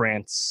in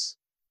France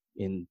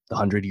in the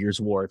 100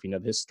 Years' War, if you know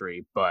the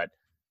history. But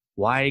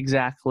why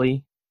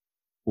exactly?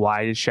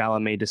 Why did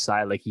Chalamet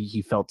decide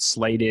he felt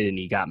slighted and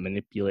he got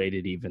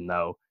manipulated, even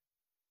though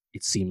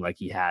it seemed like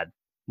he had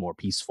more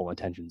peaceful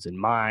intentions in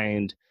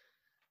mind?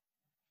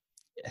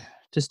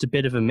 Just a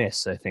bit of a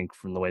miss, I think,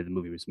 from the way the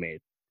movie was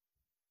made,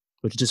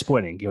 which is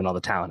disappointing given all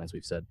the talent, as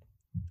we've said.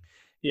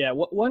 Yeah,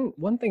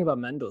 one thing about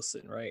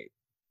Mendelsohn, right?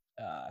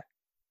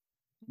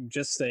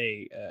 Just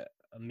a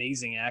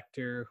amazing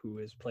actor who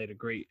has played a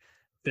great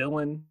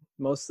villain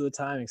most of the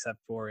time, except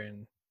for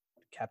in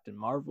Captain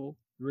Marvel,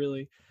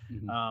 really.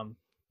 Mm-hmm.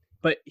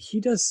 But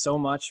he does so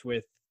much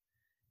with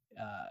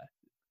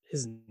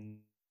his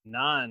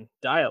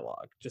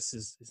non-dialogue, just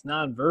his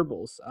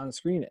non-verbals on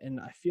screen, and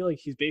I feel like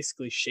he's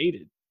basically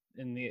shaded,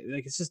 and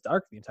it's just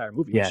dark the entire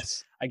movie.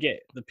 Yes, I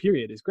get the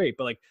period is great,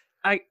 but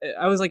I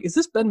was like, is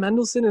this Ben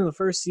Mendelsohn in the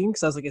first scene?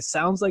 Because I was like, it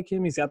sounds like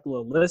him. He's got the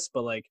little lisp,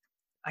 but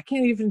I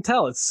can't even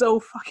tell. It's so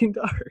fucking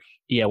dark.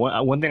 Yeah,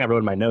 one thing I wrote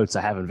in my notes,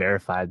 I haven't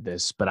verified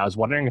this, but I was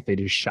wondering if they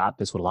just shot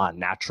this with a lot of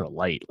natural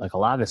light. A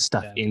lot of the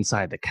stuff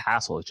inside the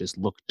castle, it just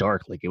looked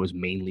dark, it was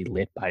mainly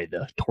lit by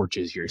the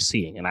torches you're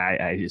seeing. And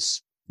I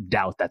just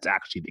doubt that's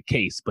actually the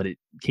case, but it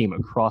came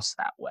across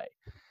that way.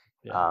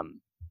 Yeah.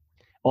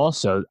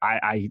 Also,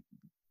 I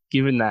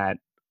given that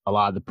a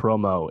lot of the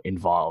promo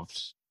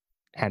involved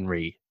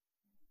Henry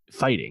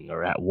fighting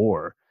or at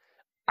war,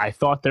 I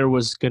thought there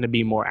was going to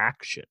be more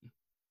action.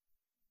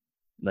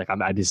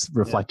 I just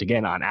reflect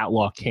again on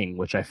Outlaw King,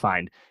 which I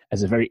find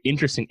as a very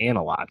interesting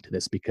analog to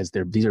this, because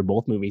these are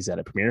both movies that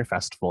at premiere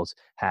festivals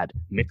had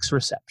mixed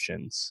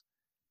receptions.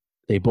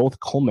 They both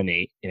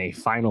culminate in a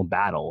final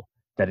battle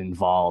that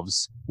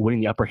involves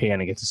winning the upper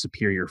hand against a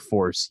superior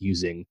force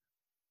using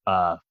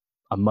a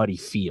muddy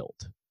field,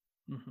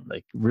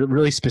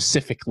 really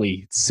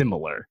specifically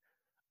similar.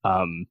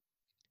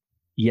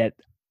 Yet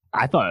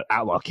I thought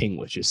Outlaw King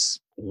was just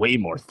way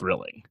more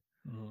thrilling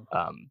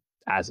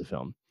as a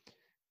film.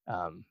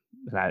 And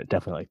I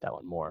definitely like that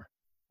one more.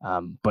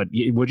 But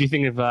what do you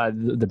think of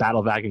the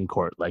Battle of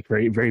Agincourt?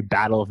 Very, very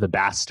Battle of the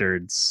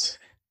Bastards,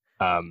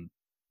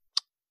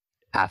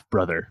 half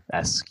brother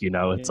esque.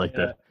 It's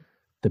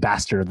the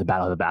bastard of the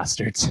Battle of the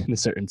Bastards in a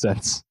certain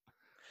sense.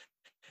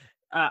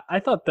 I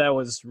thought that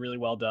was really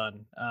well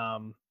done.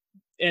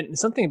 And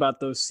something about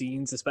those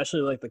scenes,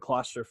 especially the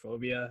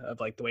claustrophobia of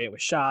the way it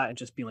was shot and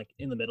just being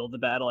in the middle of the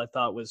battle, I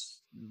thought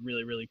was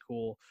really, really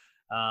cool.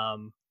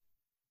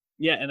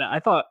 Yeah, and I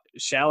thought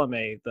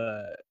Chalamet,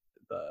 the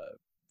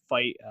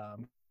fight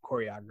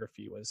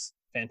choreography was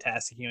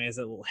fantastic. You know, he has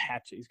that little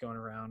hatchet he's going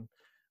around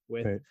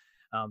with. Right.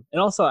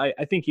 And also I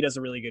think he does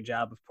a really good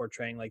job of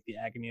portraying like the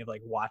agony of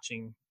like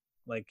watching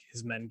like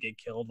his men get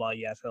killed while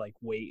you have to like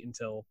wait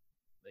until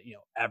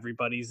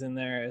everybody's in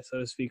there, so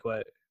to speak,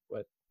 what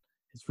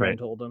his friend Right.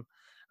 told him.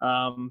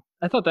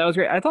 I thought that was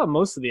great. I thought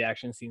most of the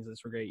action scenes in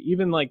this were great.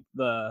 Even like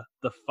the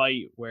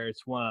fight where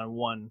it's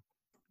one-on-one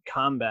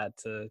combat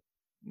to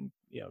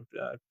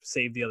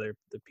save the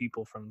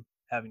people from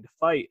having to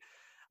fight.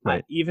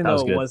 Right. Even That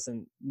was though it good.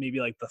 wasn't maybe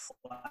like the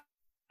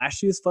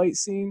flashiest fight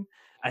scene,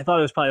 I thought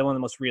it was probably one of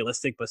the most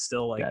realistic, but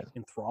still like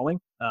enthralling.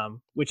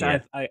 Which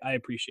Yeah. I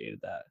appreciated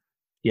that.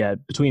 Yeah,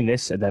 between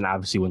this and then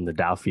obviously when the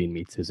Delphine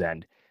meets his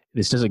end,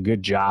 this does a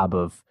good job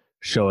of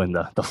showing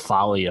the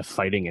folly of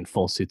fighting in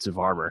full suits of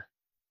armor.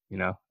 You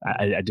know,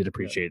 I did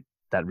appreciate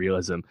that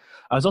realism.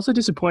 I was also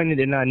disappointed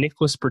in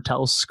Nicholas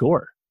Bertel's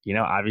score. You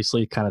know,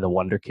 obviously kind of the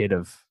wonder kid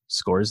of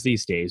scores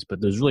these days,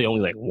 but there's really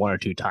only like one or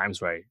two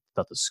times where I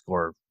thought the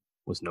score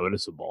was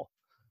noticeable.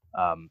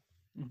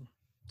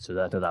 So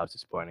that was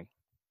disappointing.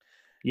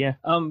 Yeah.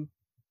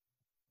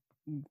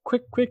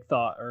 Quick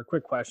thought or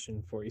quick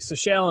question for you. So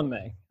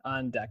Chalamet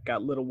on deck,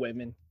 got Little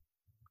Women,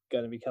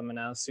 going to be coming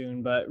out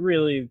soon, but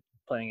really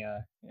playing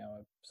a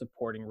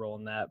supporting role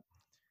in that.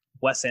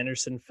 Wes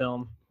Anderson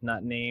film,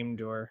 not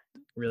named or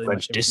really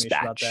French much information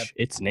Dispatch. about that.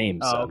 It's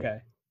named. Oh,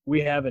 okay.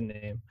 We have a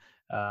name.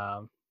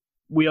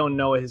 We don't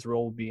know what his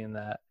role will be in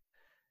that.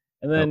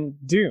 And then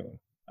Dune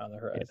on the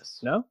horizon. Yes.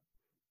 No?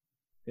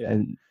 Yeah.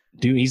 And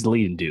Dune, he's the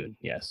lead in Dune,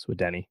 yes, with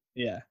Denny.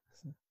 Yeah.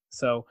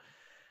 So,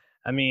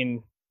 I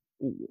mean,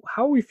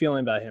 how are we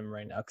feeling about him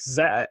right now?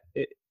 Because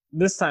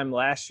this time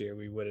last year,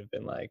 we would have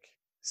been like,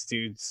 this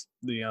dude's,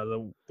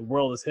 the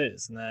world is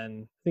his. And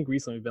then I think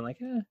recently we've been like,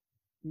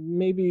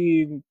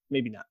 maybe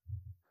not.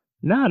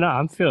 No,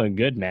 I'm feeling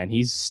good, man.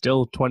 He's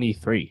still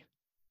 23.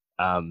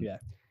 Yeah.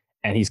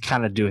 And he's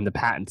kind of doing the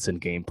Pattinson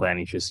game plan.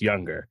 He's just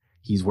younger.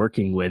 He's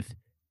working with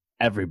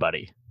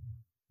everybody.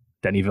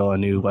 Denis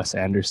Villeneuve, Wes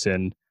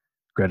Anderson,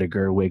 Greta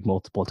Gerwig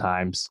multiple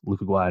times,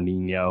 Luca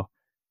Guadagnino.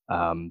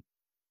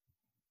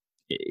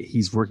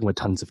 He's working with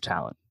tons of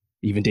talent.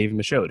 Even David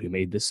Michôd, who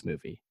made this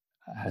movie,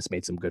 has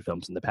made some good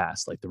films in the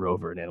past, like The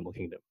Rover and Animal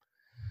Kingdom.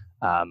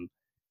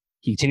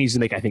 He continues to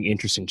make, I think,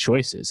 interesting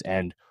choices.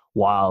 And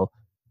while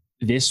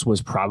this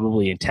was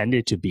probably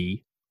intended to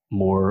be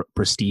more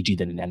prestige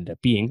than it ended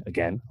up being,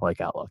 again, like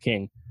Outlaw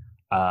King,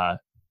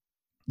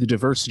 the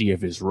diversity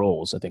of his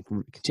roles, I think,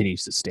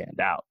 continues to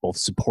stand out. Both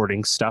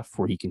supporting stuff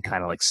where he can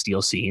kind of like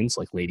steal scenes,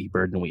 like Lady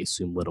Bird and We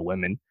Assume Little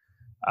Women,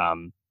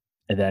 and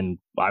then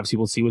obviously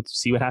we'll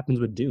see what happens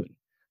with Dune.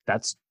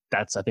 That's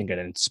I think an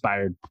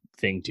inspired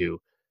thing to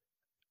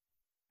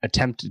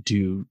attempt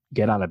to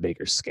get on a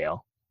bigger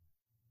scale,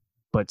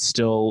 but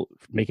still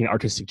making an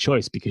artistic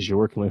choice because you're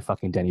working with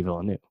fucking Denis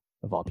Villeneuve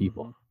of all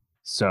people. Mm-hmm.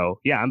 So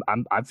yeah,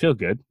 I feel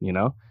good. You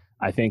know,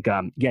 I think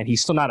again,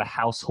 he's still not a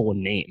household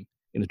name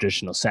in the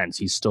traditional sense.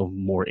 He's still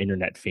more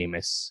internet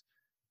famous,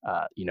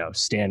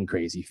 Stan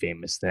crazy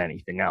famous than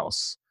anything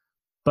else.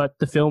 But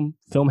the film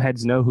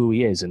heads know who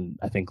he is, and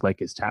I think like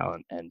his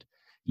talent. And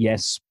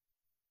yes,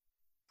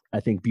 I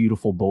think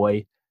Beautiful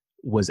Boy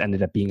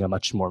ended up being a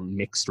much more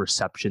mixed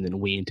reception than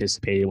we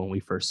anticipated when we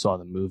first saw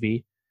the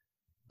movie.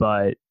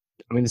 But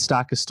I mean, the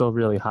stock is still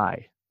really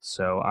high.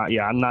 So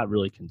I'm not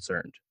really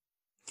concerned.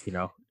 You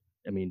know,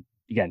 I mean,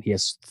 again, he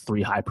has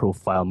 3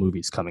 high-profile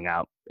movies coming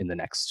out in the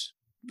next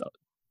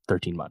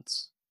 13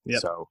 months.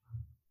 Yep. So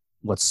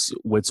let's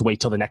wait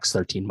till the next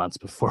 13 months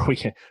before we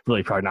can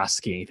really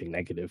prognosticate anything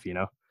negative, you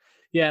know?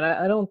 Yeah, and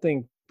I don't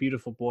think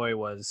Beautiful Boy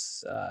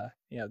was,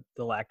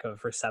 the lack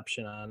of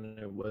reception on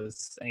it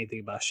was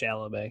anything about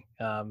Chalamet.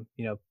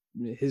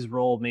 His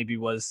role maybe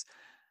was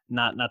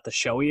not the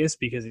showiest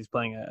because he's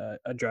playing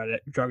a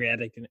drug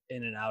addict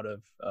in and out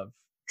of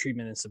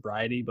treatment and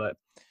sobriety. But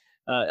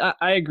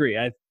I agree.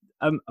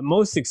 I'm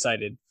most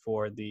excited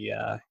for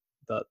the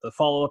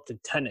follow-up to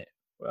Tenet,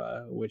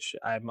 which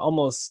I'm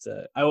almost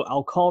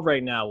I'll call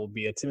right now will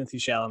be a Timothée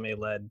Chalamet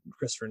led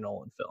Christopher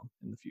Nolan film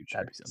in the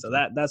future. So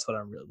that's what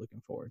I'm really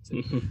looking forward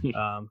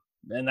to.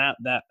 And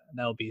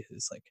that'll be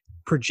his like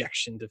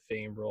projection to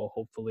fame role,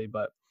 hopefully.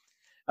 But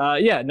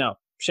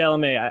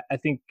Chalamet, I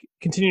think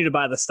continue to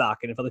buy the stock,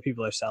 and if other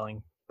people are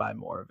selling, buy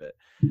more of it.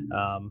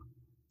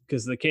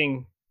 Because The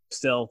King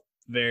still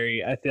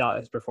I thought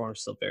his performance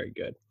was still very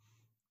good.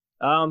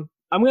 I'm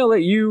gonna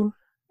let you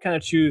kind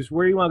of choose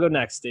where you want to go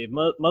next, Dave.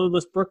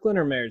 Motherless Brooklyn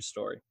or Marriage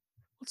Story?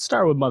 Let's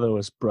start with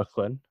Motherless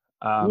Brooklyn.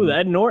 The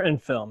Ed Norton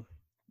film.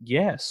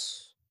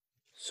 Yes.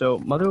 So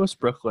Motherless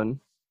Brooklyn,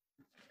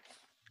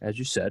 as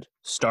you said,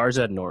 stars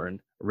Ed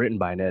Norton, written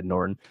by Ed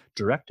Norton,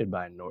 directed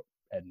by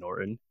Ed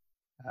Norton.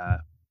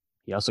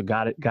 He also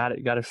got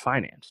it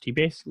financed. He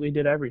basically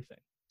did everything.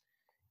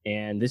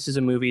 And this is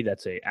a movie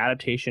that's an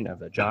adaptation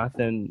of a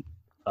Jonathan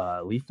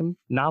Lethem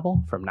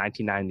novel from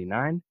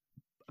 1999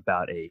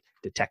 about a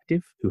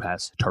detective who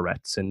has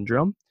Tourette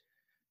syndrome.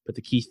 But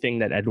the key thing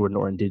that Edward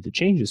Norton did to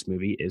change this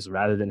movie is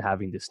rather than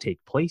having this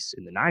take place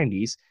in the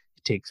 90s,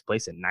 It takes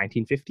place in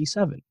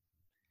 1957,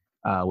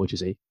 which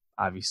is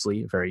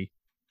obviously a very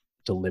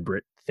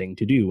deliberate thing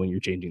to do when you're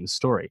changing the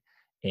story.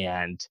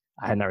 And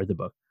I had not read the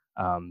book,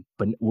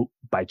 but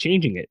by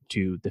changing it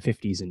to the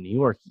 50s in New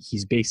York,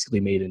 he's basically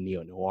made a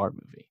neo-noir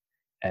movie,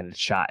 and it's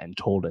shot and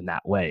told in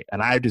that way.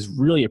 And I just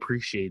really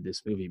appreciate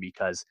this movie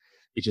because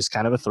it's just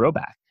kind of a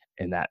throwback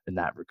in that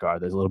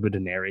regard. There's a little bit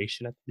of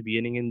narration at the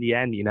beginning and the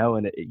end,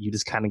 and you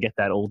just kind of get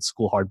that old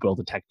school hard-boiled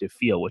detective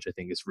feel, which I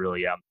think is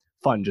really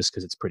fun just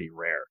because it's pretty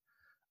rare.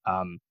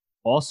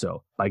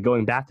 Also, by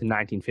going back to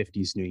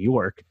 1950s New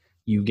York,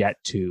 you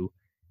get to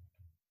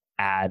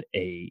add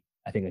a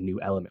new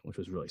element, which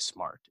was really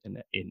smart,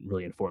 and it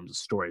really informs the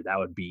story. That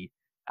would be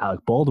Alec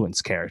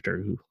Baldwin's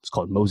character, who is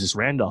called Moses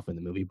Randolph in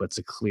the movie, but it's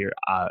a clear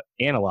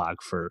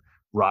analog for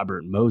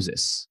Robert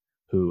Moses,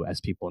 who,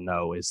 as people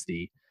know, is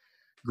the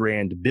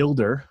grand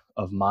builder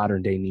of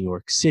modern day New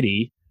York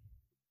City,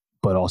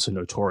 but also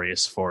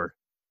notorious for,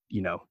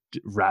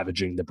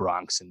 ravaging the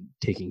Bronx and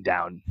taking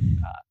down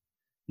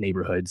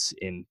neighborhoods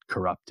in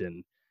corrupt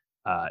and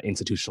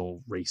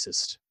institutional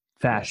racist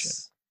fashion.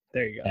 Yes.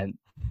 There you go.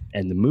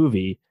 And the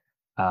movie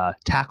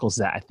tackles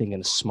that, I think,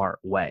 in a smart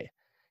way.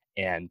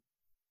 And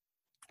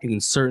you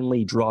can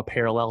certainly draw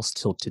parallels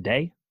till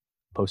today,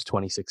 post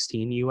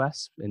 2016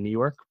 US in New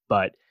York,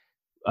 but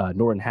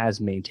Norton has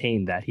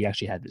maintained that he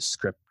actually had this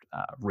script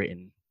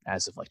written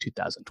as of like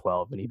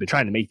 2012, and he'd been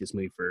trying to make this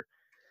movie for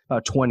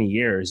about 20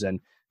 years.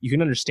 And you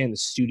can understand the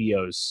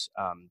studio's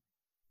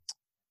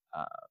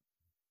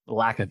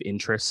lack of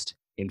interest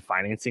in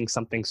financing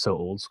something so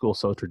old school,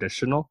 so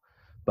traditional,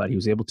 but he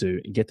was able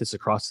to get this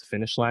across the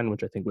finish line,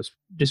 which I think was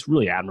just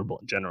really admirable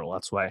in general.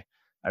 That's why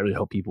I really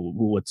hope people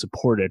would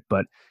support it.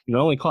 But it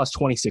only cost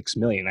 $26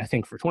 million. I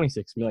think for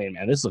 $26 million,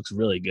 man, this looks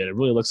really good. It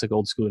really looks like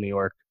old school New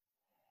York.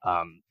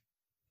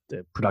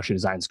 The production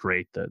design's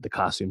great. The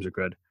costumes are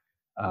good.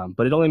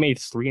 But it only made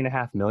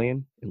 $3.5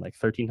 million in like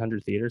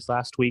 1,300 theaters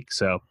last week.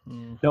 So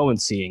no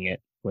one's seeing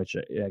it, which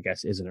I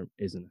guess isn't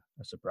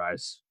a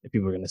surprise. If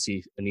people are going to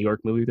see a New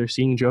York movie, they're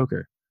seeing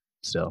Joker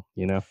still,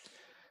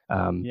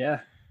 Yeah.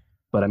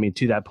 But I mean,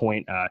 to that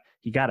point,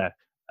 he got a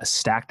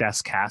stacked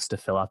ass cast to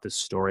fill out this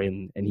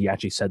story, and he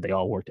actually said they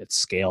all worked at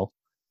scale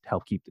to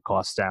help keep the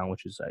costs down,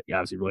 which is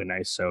obviously really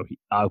nice. So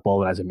Alec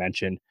Baldwin, as I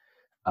mentioned,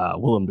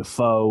 Willem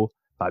Dafoe,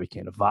 Bobby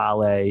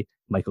Cannavale,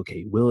 Michael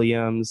K.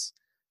 Williams,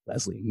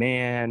 Leslie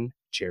Mann,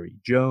 Jerry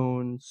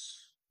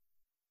Jones,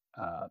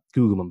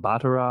 Gugu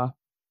Mbatha,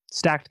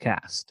 stacked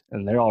cast,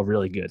 and they're all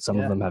really good. Some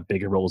of them have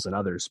bigger roles than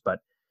others, but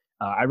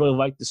I really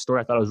liked the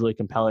story. I thought it was really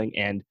compelling,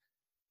 and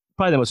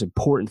probably the most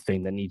important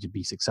thing that needs to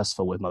be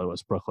successful with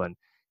Motherless Brooklyn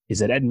is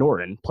that Ed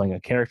Norton, playing a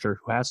character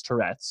who has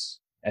Tourette's,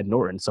 Ed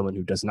Norton, someone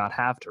who does not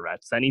have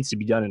Tourette's, that needs to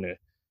be done in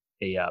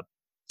a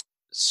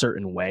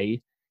certain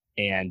way,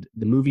 and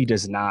the movie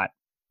does not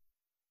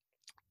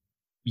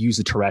use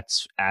the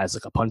Tourette's as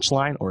like a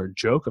punchline or a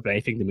joke. If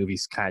anything, the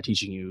movie's kind of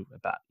teaching you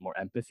about more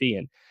empathy.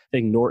 And I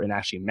think Norton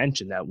actually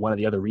mentioned that one of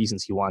the other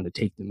reasons he wanted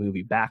to take the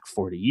movie back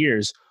 40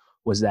 years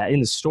was that in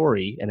the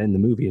story and in the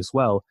movie as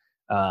well,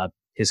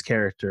 his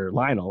character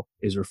Lionel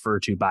is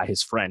referred to by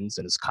his friends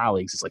and his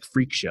colleagues as like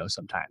freak show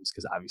sometimes,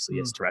 because obviously he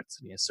has Tourette's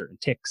and he has certain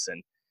tics,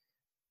 and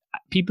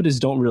people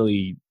just don't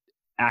really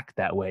act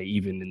that way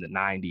even in the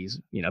 90s.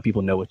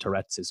 People know what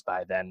Tourette's is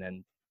by then,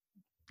 and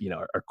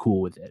are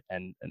cool with it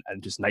and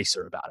just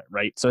nicer about it,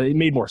 right? So it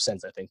made more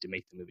sense, I think, to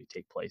make the movie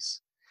take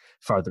place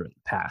farther in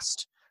the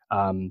past.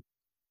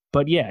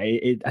 But yeah,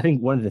 I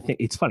think one of the things,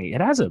 it's funny,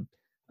 it has a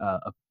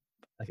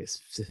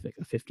specific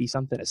 50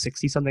 something, a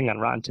 60 something on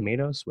Rotten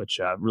Tomatoes, which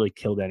really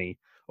killed any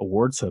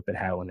awards hope it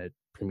had when it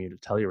premiered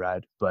at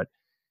Telluride. But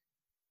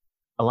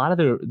a lot of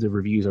the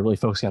reviews are really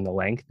focusing on the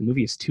length. The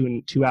movie is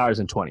 2 hours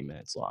and 20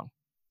 minutes long.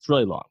 It's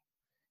really long,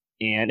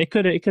 and it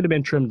could have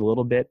been trimmed a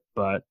little bit,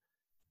 but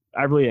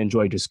I really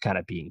enjoyed just kind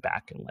of being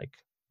back in like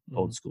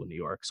old school New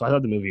York. So I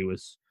thought the movie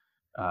was,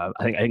 I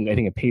think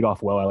it paid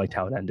off well. I liked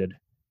how it ended,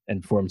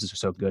 and performances are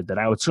so good that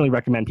I would certainly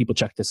recommend people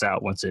check this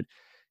out once it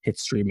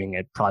hits streaming.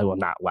 It probably will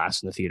not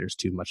last in the theaters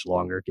too much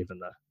longer, given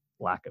the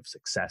lack of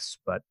success.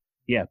 But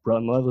yeah,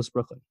 Motherless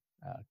Brooklyn,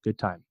 good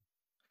time.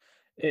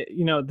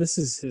 This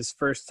is his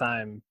first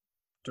time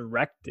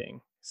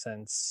directing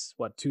since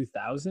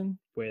 2000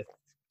 with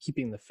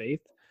Keeping the Faith.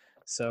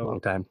 So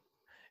long time.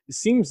 It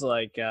seems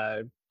like,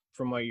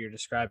 from what you're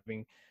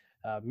describing,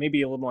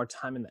 maybe a little more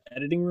time in the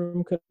editing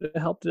room could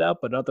have helped it out,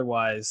 but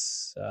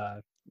otherwise,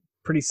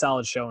 pretty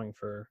solid showing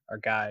for our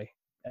guy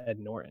Ed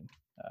Norton,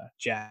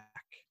 Jack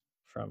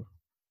from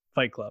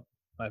Fight Club.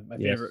 My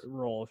favorite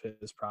role of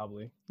his,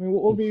 probably. I mean,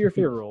 what would be your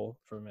favorite role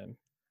from him?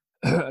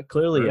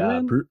 Clearly,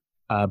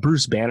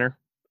 Bruce Banner.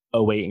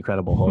 Oh wait,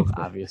 Incredible Hulk,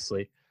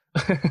 obviously.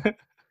 I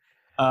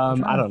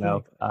don't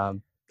know.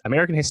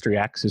 American History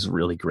X is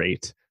really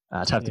great.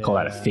 To have to call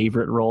that a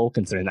favorite role,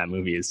 considering that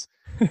movie is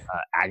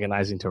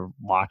agonizing to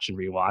watch and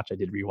rewatch. I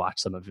did rewatch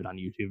some of it on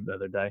YouTube the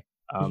other day.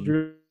 He's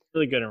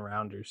really good in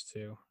Rounders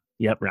too.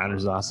 Yep,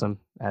 Rounders is awesome.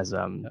 As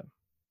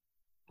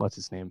what's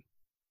his name?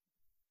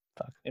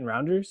 Fuck. In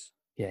Rounders?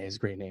 Yeah, his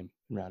great name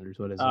in Rounders.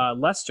 What is it?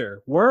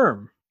 Lester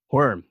Worm.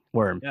 Worm.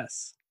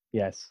 Yes.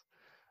 Yes.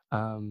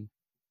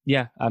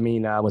 Yeah. I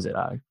mean, was it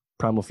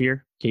Primal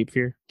Fear? Cape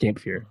Fear?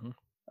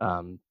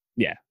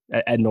 Yeah.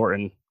 Ed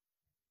Norton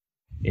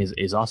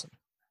is awesome,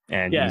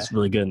 and Yeah. he's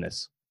really good in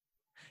this.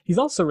 He's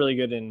also really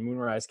good in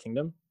Moonrise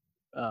Kingdom.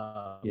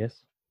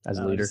 Yes, as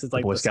a leader, This is the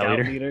like Boy the Scout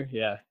scout leader.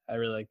 Yeah, I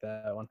really like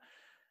that one.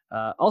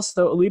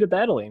 Also, Alita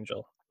Battle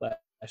Angel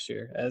last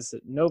year as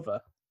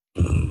Nova.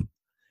 Yeah.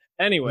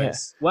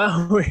 Anyways,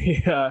 while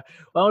we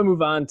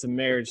move on to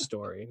Marriage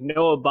Story,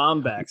 Noah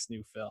Baumbach's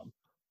new film.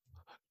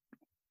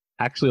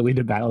 Actually,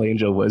 Alita Battle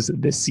Angel was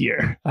this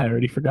year. I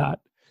already forgot.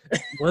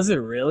 Was it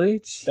really?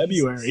 Jesus.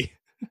 February.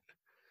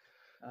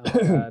 Oh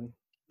god,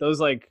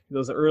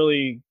 those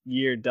early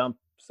year dumps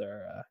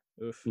are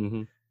oof.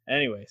 Mm-hmm.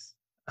 Anyways,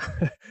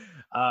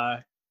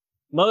 not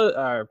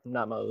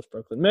Motherless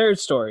Brooklyn. Marriage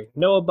Story.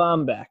 Noah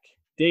Baumbach.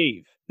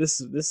 Dave.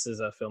 This is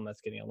a film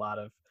that's getting a lot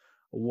of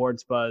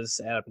awards buzz.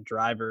 Adam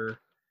Driver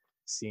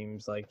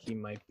seems like he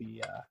might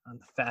be on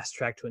the fast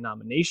track to a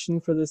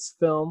nomination for this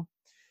film,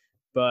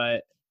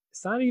 but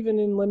it's not even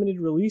in limited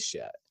release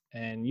yet.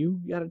 And you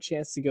got a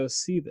chance to go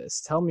see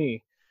this. Tell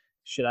me,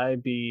 should I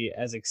be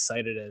as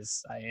excited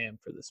as I am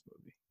for this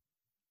movie?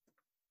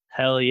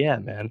 Hell yeah,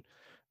 man.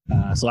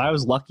 So I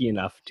was lucky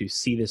enough to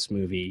see this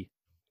movie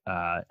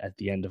at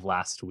the end of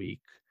last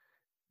week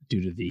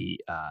due to the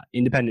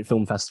Independent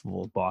Film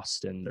Festival of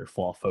Boston, their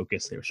fall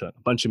focus. They were showing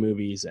a bunch of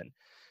movies, and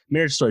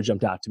Marriage Story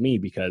jumped out to me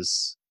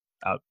because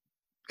I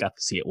got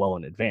to see it well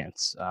in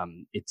advance.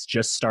 It's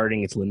just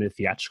starting its limited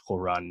theatrical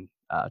run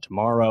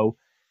tomorrow.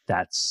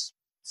 That's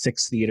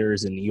 6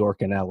 theaters in New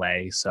York and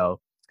LA, so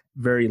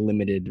very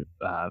limited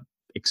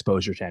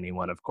exposure to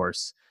anyone, of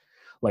course.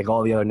 Like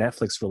all the other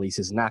Netflix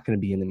releases, not going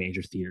to be in the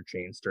major theater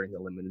chains during the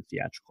limited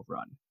theatrical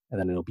run. And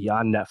then it'll be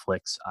on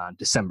Netflix on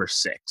December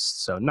 6th,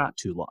 so not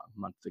too long, a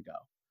month ago.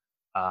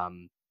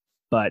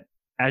 But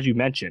as you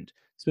mentioned,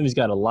 this movie's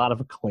got a lot of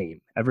acclaim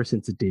ever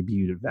since it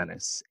debuted at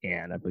Venice,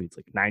 and I believe it's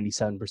like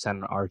 97%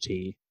 on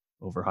RT,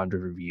 over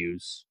 100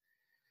 reviews.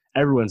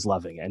 Everyone's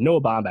loving it. And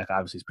Noah Baumbach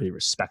obviously is pretty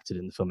respected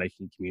in the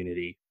filmmaking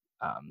community,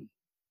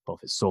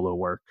 both his solo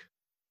work,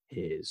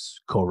 his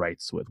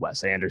co-writes with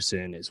Wes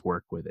Anderson, his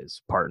work with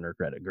his partner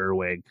Greta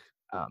Gerwig.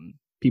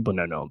 People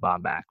know Noah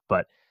Baumbach,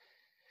 but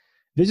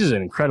this is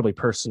an incredibly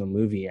personal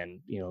movie,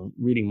 and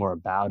reading more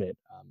about it,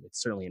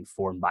 it's certainly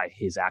informed by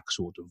his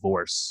actual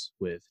divorce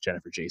with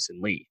Jennifer Jason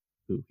Leigh,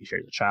 who he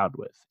shares a child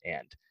with.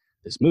 And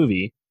this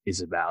movie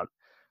is about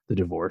the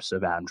divorce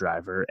of Adam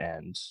Driver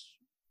and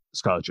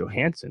Scarlett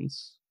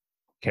Johansson's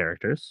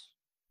characters,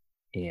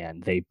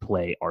 and they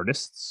play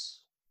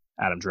artists.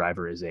 Adam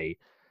Driver is a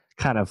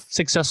kind of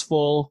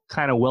successful,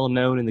 kind of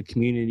well-known in the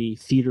community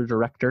theater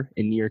director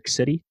in New York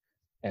City.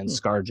 And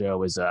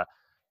ScarJo is a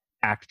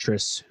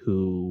actress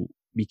who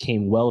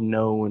became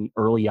well-known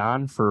early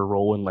on for a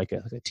role in like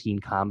a teen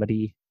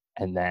comedy,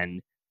 and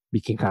then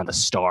became kind of the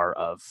star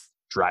of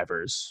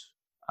Driver's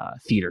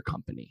theater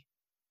company.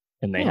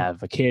 And they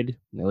have a kid,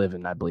 and they live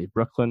in, I believe,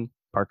 Brooklyn,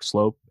 Park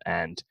Slope.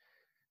 And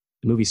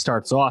the movie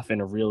starts off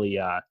in a really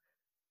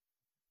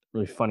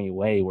funny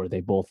way where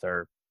they both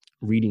are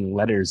reading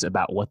letters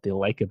about what they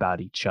like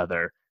about each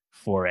other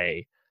for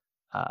a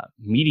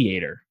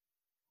mediator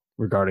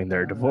regarding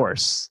their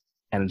divorce.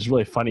 And it's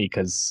really funny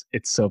because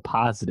it's so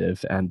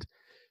positive. And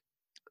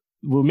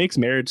what makes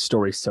Marriage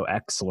Story so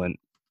excellent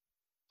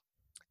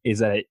is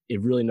that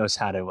it really knows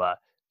how to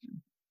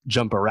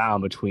jump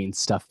around between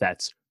stuff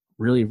that's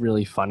really,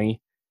 really funny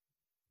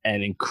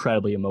and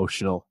incredibly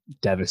emotional,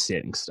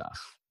 devastating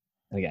stuff.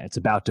 And again, it's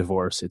about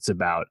divorce. It's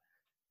about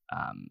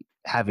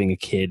having a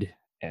kid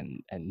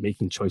and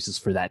making choices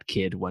for that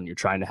kid when you're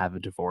trying to have a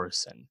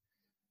divorce, and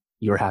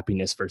your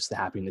happiness versus the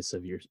happiness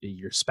of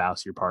your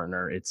spouse, your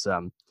partner. It's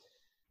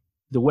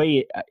the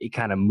way it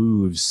kind of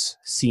moves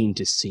scene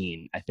to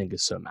scene, I think,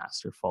 is so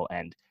masterful.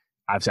 And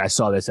I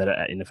saw this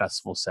in a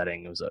festival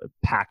setting. It was a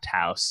packed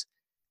house.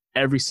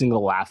 Every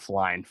single laugh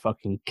line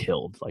fucking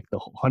killed. Like the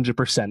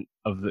 100%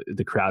 of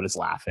the crowd is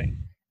laughing.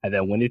 And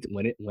then when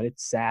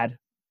it's sad,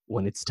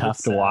 when it's tough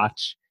to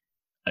watch,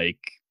 like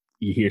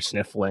you hear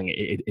sniffling,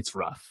 it's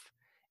rough.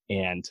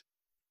 And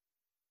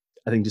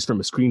I think just from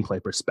a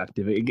screenplay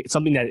perspective, it's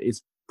something that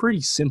is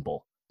pretty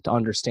simple to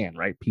understand,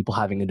 right? People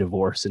having a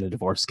divorce and a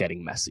divorce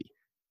getting messy.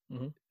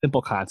 Mm-hmm.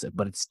 Simple concept,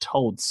 but it's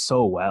told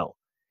so well.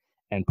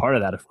 And part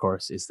of that, of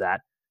course, is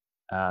that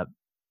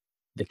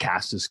the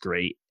cast is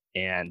great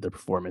and the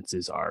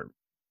performances are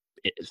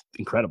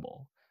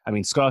incredible. I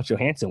mean, Scarlett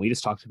Johansson, we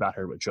just talked about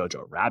her with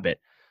Jojo Rabbit,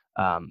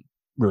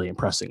 really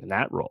impressing in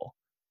that role.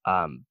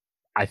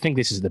 I think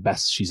this is the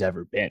best she's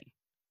ever been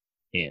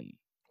in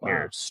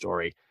Marriage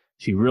Story.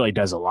 She really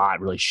does a lot,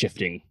 really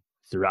shifting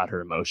throughout her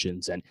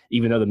emotions. And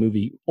even though the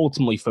movie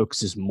ultimately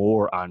focuses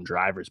more on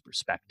Driver's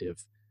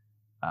perspective,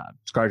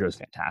 ScarJo is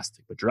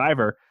fantastic. But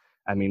Driver,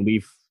 I mean,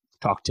 we've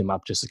talked him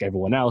up just like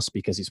everyone else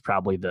because he's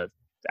probably the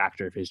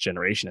actor of his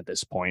generation at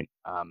this point.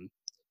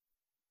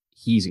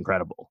 He's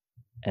incredible.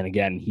 And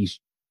again, he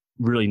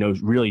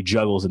really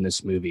juggles in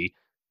this movie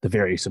the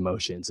various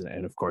emotions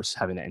and of course,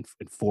 having that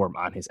inform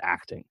on his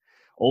acting.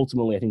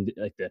 Ultimately, I think that,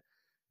 like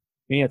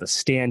maybe not the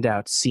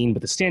standout scene,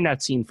 but the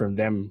standout scene from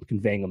them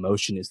conveying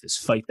emotion is this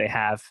fight they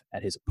have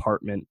at his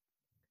apartment.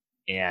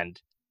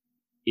 And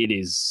it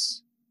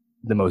is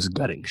the most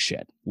gutting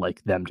shit,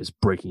 like them just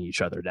breaking each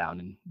other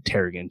down and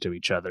tearing into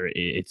each other.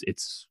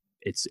 It's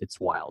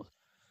wild.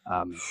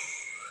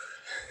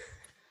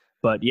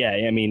 But yeah,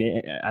 I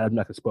mean, I'm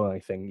not gonna spoil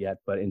anything yet,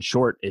 but in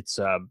short, it's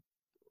a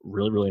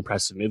really, really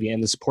impressive movie.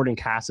 And the supporting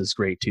cast is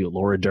great too.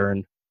 Laura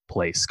Dern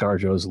plays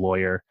ScarJo's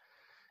lawyer.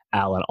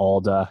 Alan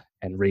Alda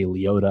and Ray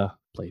Liotta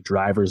play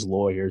Driver's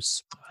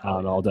lawyers.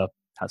 Alan Alda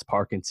has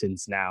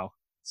Parkinson's now,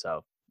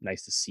 so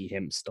nice to see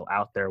him still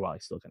out there while he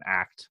still can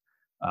act.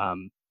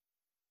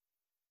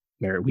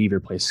 Merritt Weaver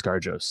plays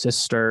ScarJo's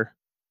sister.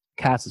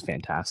 Cast is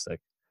fantastic.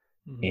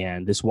 Mm-hmm.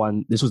 And this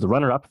was the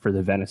runner-up for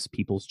the Venice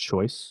People's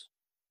Choice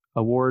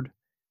Award,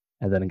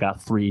 and then it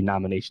got 3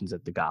 nominations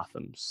at the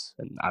Gothams,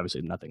 and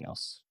obviously nothing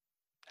else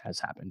has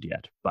happened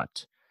yet.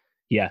 But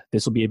yeah,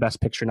 this will be a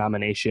Best Picture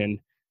nomination.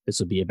 This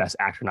will be a Best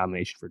Actor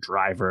nomination for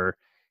Driver,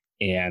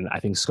 and I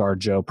think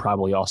ScarJo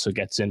probably also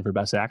gets in for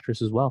Best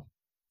Actress as well,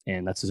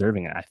 and that's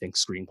deserving. I think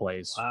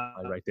screenplays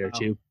right there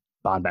too.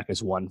 Baumbach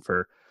has won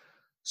for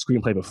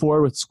screenplay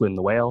before with Squid and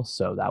the Whale,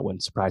 so that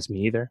wouldn't surprise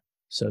me either.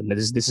 So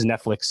this is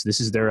Netflix. This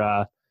is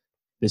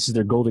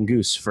their golden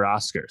goose for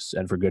Oscars,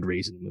 and for good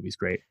reason. The movie's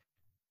great.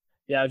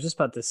 Yeah, I was just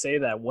about to say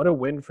that. What a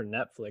win for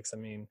Netflix. I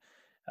mean,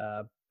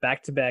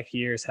 back-to-back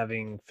years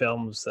having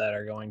films that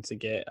are going to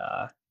get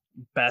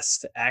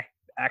Best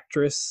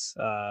Actress,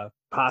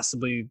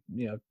 possibly,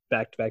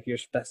 back-to-back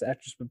years Best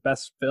Actress, but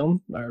Best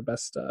Film or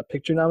Best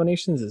Picture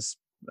nominations is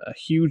a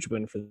huge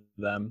win for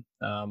them.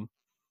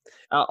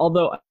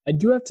 Although I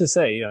do have to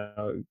say,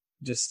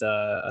 just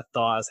a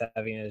thought I was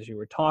having as you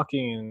were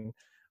talking, and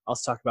I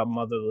was talking about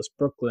Motherless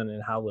Brooklyn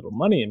and how little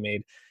money it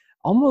made.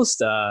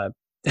 Almost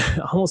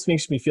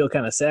makes me feel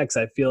kind of sad, because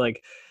I feel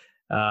like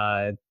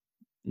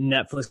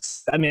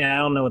Netflix, I mean, I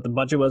don't know what the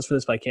budget was for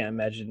this, but I can't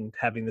imagine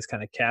having this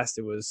kind of cast.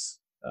 It was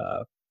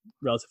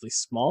relatively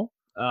small.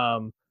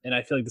 And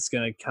I feel like this is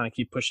going to kind of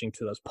keep pushing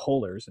to those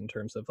polars in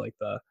terms of like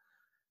the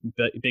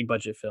big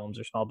budget films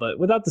are small, but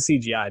without the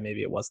CGI,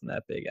 maybe it wasn't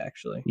that big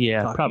actually.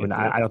 Yeah, probably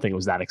not. I don't think it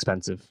was that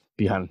expensive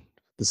behind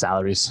the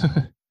salaries.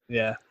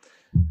 Yeah.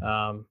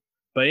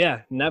 But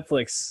yeah,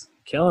 Netflix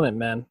killing it,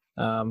 man.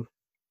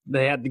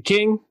 They had The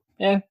King,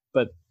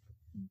 but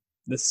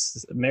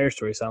this Marriage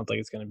Story sounds like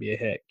it's going to be a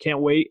hit. Can't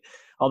wait.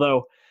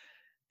 Although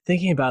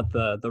thinking about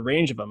the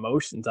range of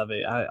emotions of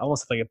it, I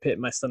almost have like a pit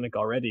in my stomach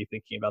already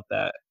thinking about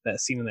that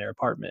scene in their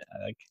apartment.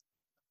 I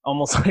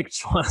almost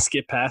just want to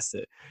skip past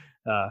it.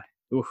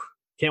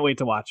 Can't wait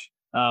to watch.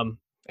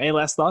 Any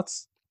last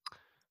thoughts?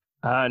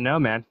 No,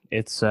 man.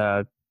 It's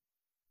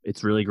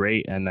really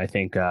great, and I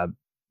think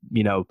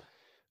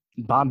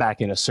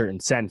Baumbach, in a certain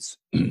sense,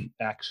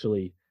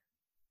 actually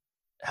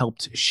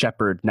helped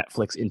shepherd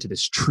Netflix into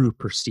this true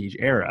prestige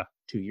era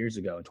 2 years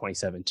ago in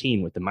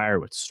 2017 with the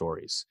Meyerowitz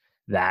stories.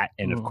 That,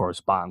 and of course,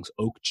 Bong's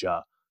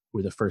Okja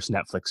were the first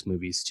Netflix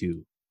movies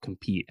to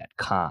compete at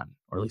Cannes,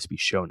 or at least be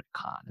shown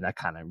at Cannes, and that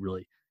kind of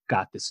really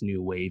got this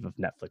new wave of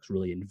Netflix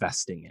really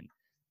investing in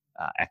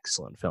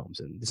excellent films.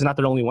 And this is not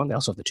their only one. They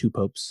also have The Two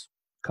Popes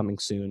coming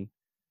soon.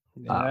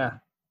 Yeah.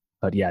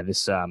 But yeah,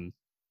 this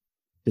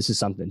is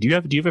something. Do you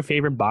have a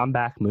favorite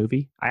Baumbach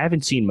movie? I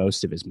haven't seen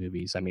most of his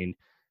movies. I mean,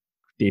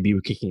 debut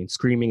with Kicking and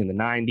Screaming in the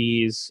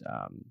 90s,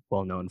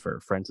 well known for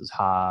Frances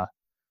Ha,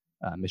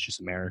 Mistress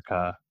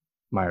America,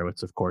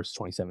 Meyerowitz, of course,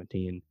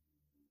 2017.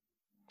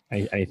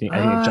 Anything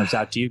that jumps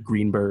out to you?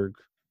 Greenberg,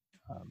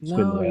 Squid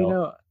and the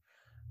Whale?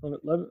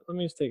 Let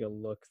me just take a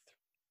look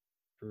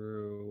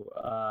through.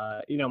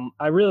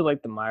 I really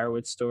like the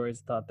Meyerowitz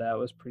stories. Thought that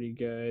was pretty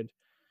good.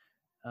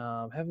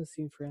 Haven't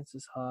seen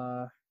Frances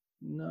Ha.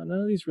 No,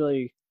 none of these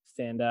really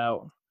stand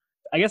out.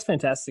 I guess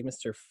Fantastic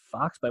Mr.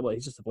 Fox, but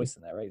he's just a voice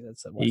in that, right?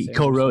 That's he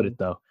co-wrote it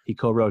though. He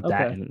co-wrote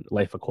that in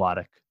Life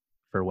Aquatic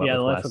for Wet with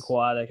Life Wes.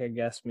 Aquatic. I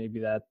guess maybe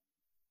that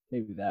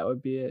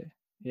would be it.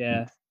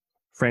 Yeah.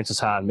 Frances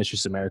Ha and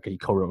Mistress America, he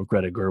co-wrote with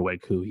Greta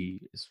Gerwig, who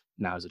he is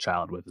now has a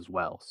child with as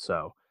well.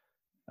 So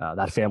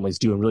that family's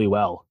doing really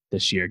well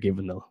this year,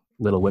 given the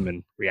Little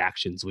Women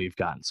reactions we've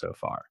gotten so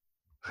far.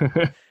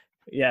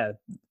 Yeah,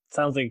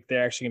 sounds like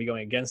they're actually going to be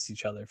going against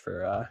each other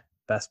for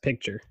Best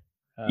Picture.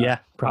 Yeah,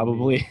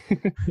 probably.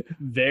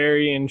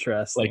 Very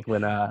interesting. Like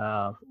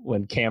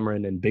when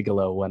Cameron and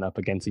Bigelow went up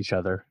against each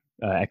other,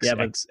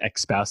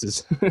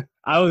 ex-spouses.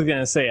 I was going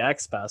to say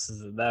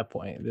ex-spouses at that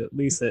point. At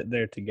least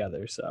they're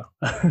together. So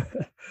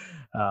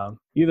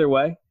either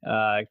way,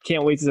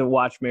 can't wait to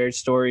watch Marriage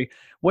Story.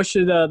 What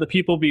should the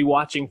people be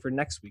watching for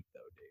next week,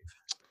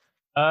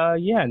 though,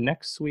 Dave?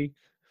 Next week.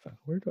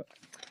 Where do I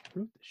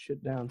wrote this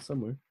shit down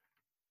somewhere?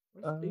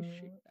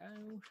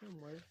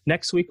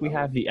 Next week we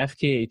have the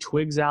FKA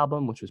Twigs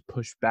album, which was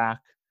pushed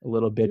back a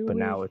little bit, but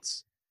now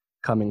it's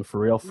coming for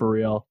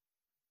real.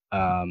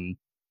 I'm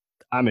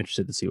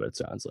interested to see what it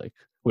sounds like.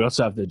 We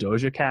also have the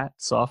Doja Cat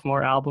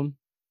sophomore album.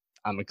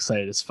 I'm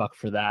excited as fuck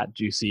for that.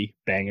 Juicy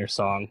banger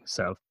song.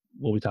 So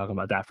we'll be talking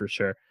about that for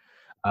sure.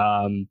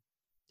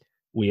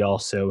 We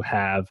also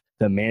have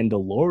The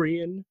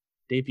Mandalorian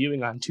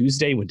debuting on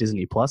Tuesday when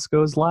Disney Plus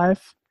goes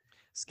live.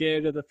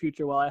 Scared of the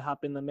future while I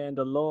hop in the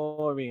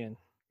Mandalorian.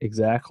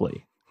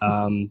 Exactly.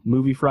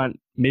 Movie front,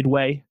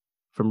 Midway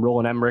from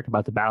Roland Emmerich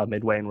about the Battle of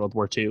Midway in World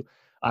War II.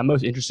 I'm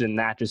most interested in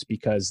that just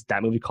because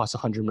that movie cost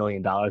 $100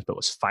 million, but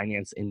was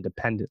financed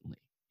independently.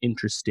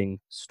 Interesting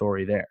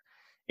story there.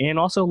 And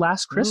also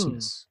Last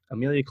Christmas,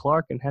 Amelia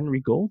Clarke and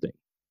Henry Golding.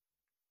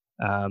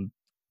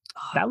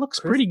 That looks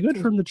pretty good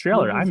from the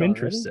trailer. I'm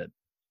interested.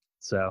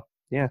 So,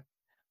 yeah.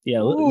 Yeah.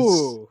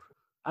 Ooh,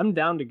 I'm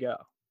down to go.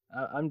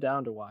 I'm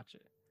down to watch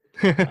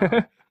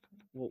it.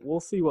 We'll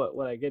see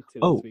what I get to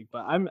this week,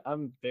 but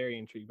I'm very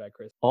intrigued by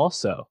Chris.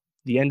 Also,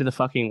 The End of the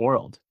Fucking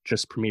World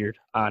just premiered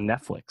on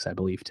Netflix, I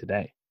believe,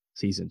 today,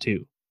 season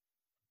 2.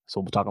 So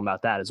we'll be talking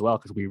about that as well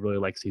because we really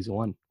like season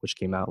 1, which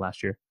came out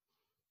last year.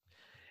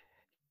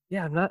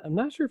 Yeah, I'm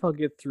not sure if I'll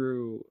get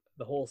through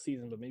the whole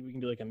season, but maybe we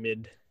can do like a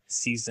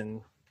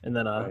mid-season and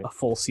then a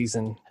full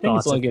season. I think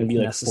it's only going to be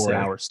like 4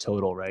 hours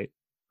total, right?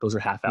 Those are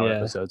half-hour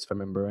episodes, if I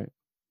remember right.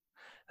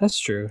 That's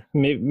true.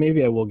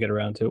 Maybe I will get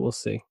around to it. We'll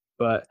see.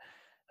 But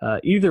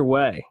either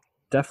way,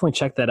 definitely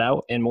check that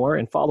out and more.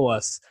 And follow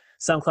us,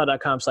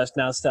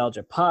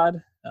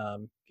 soundcloud.com/nostalgiapod.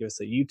 Give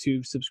us a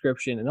YouTube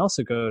subscription. And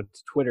also go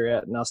to Twitter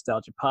at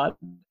nostalgiapod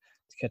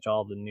to catch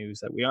all the news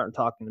that we aren't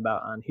talking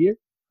about on here.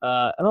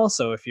 And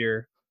also, if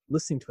you're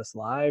listening to us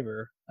live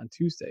or on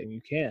Tuesday and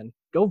you can,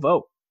 go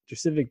vote. It's your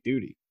civic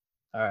duty.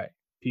 All right.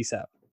 Peace out.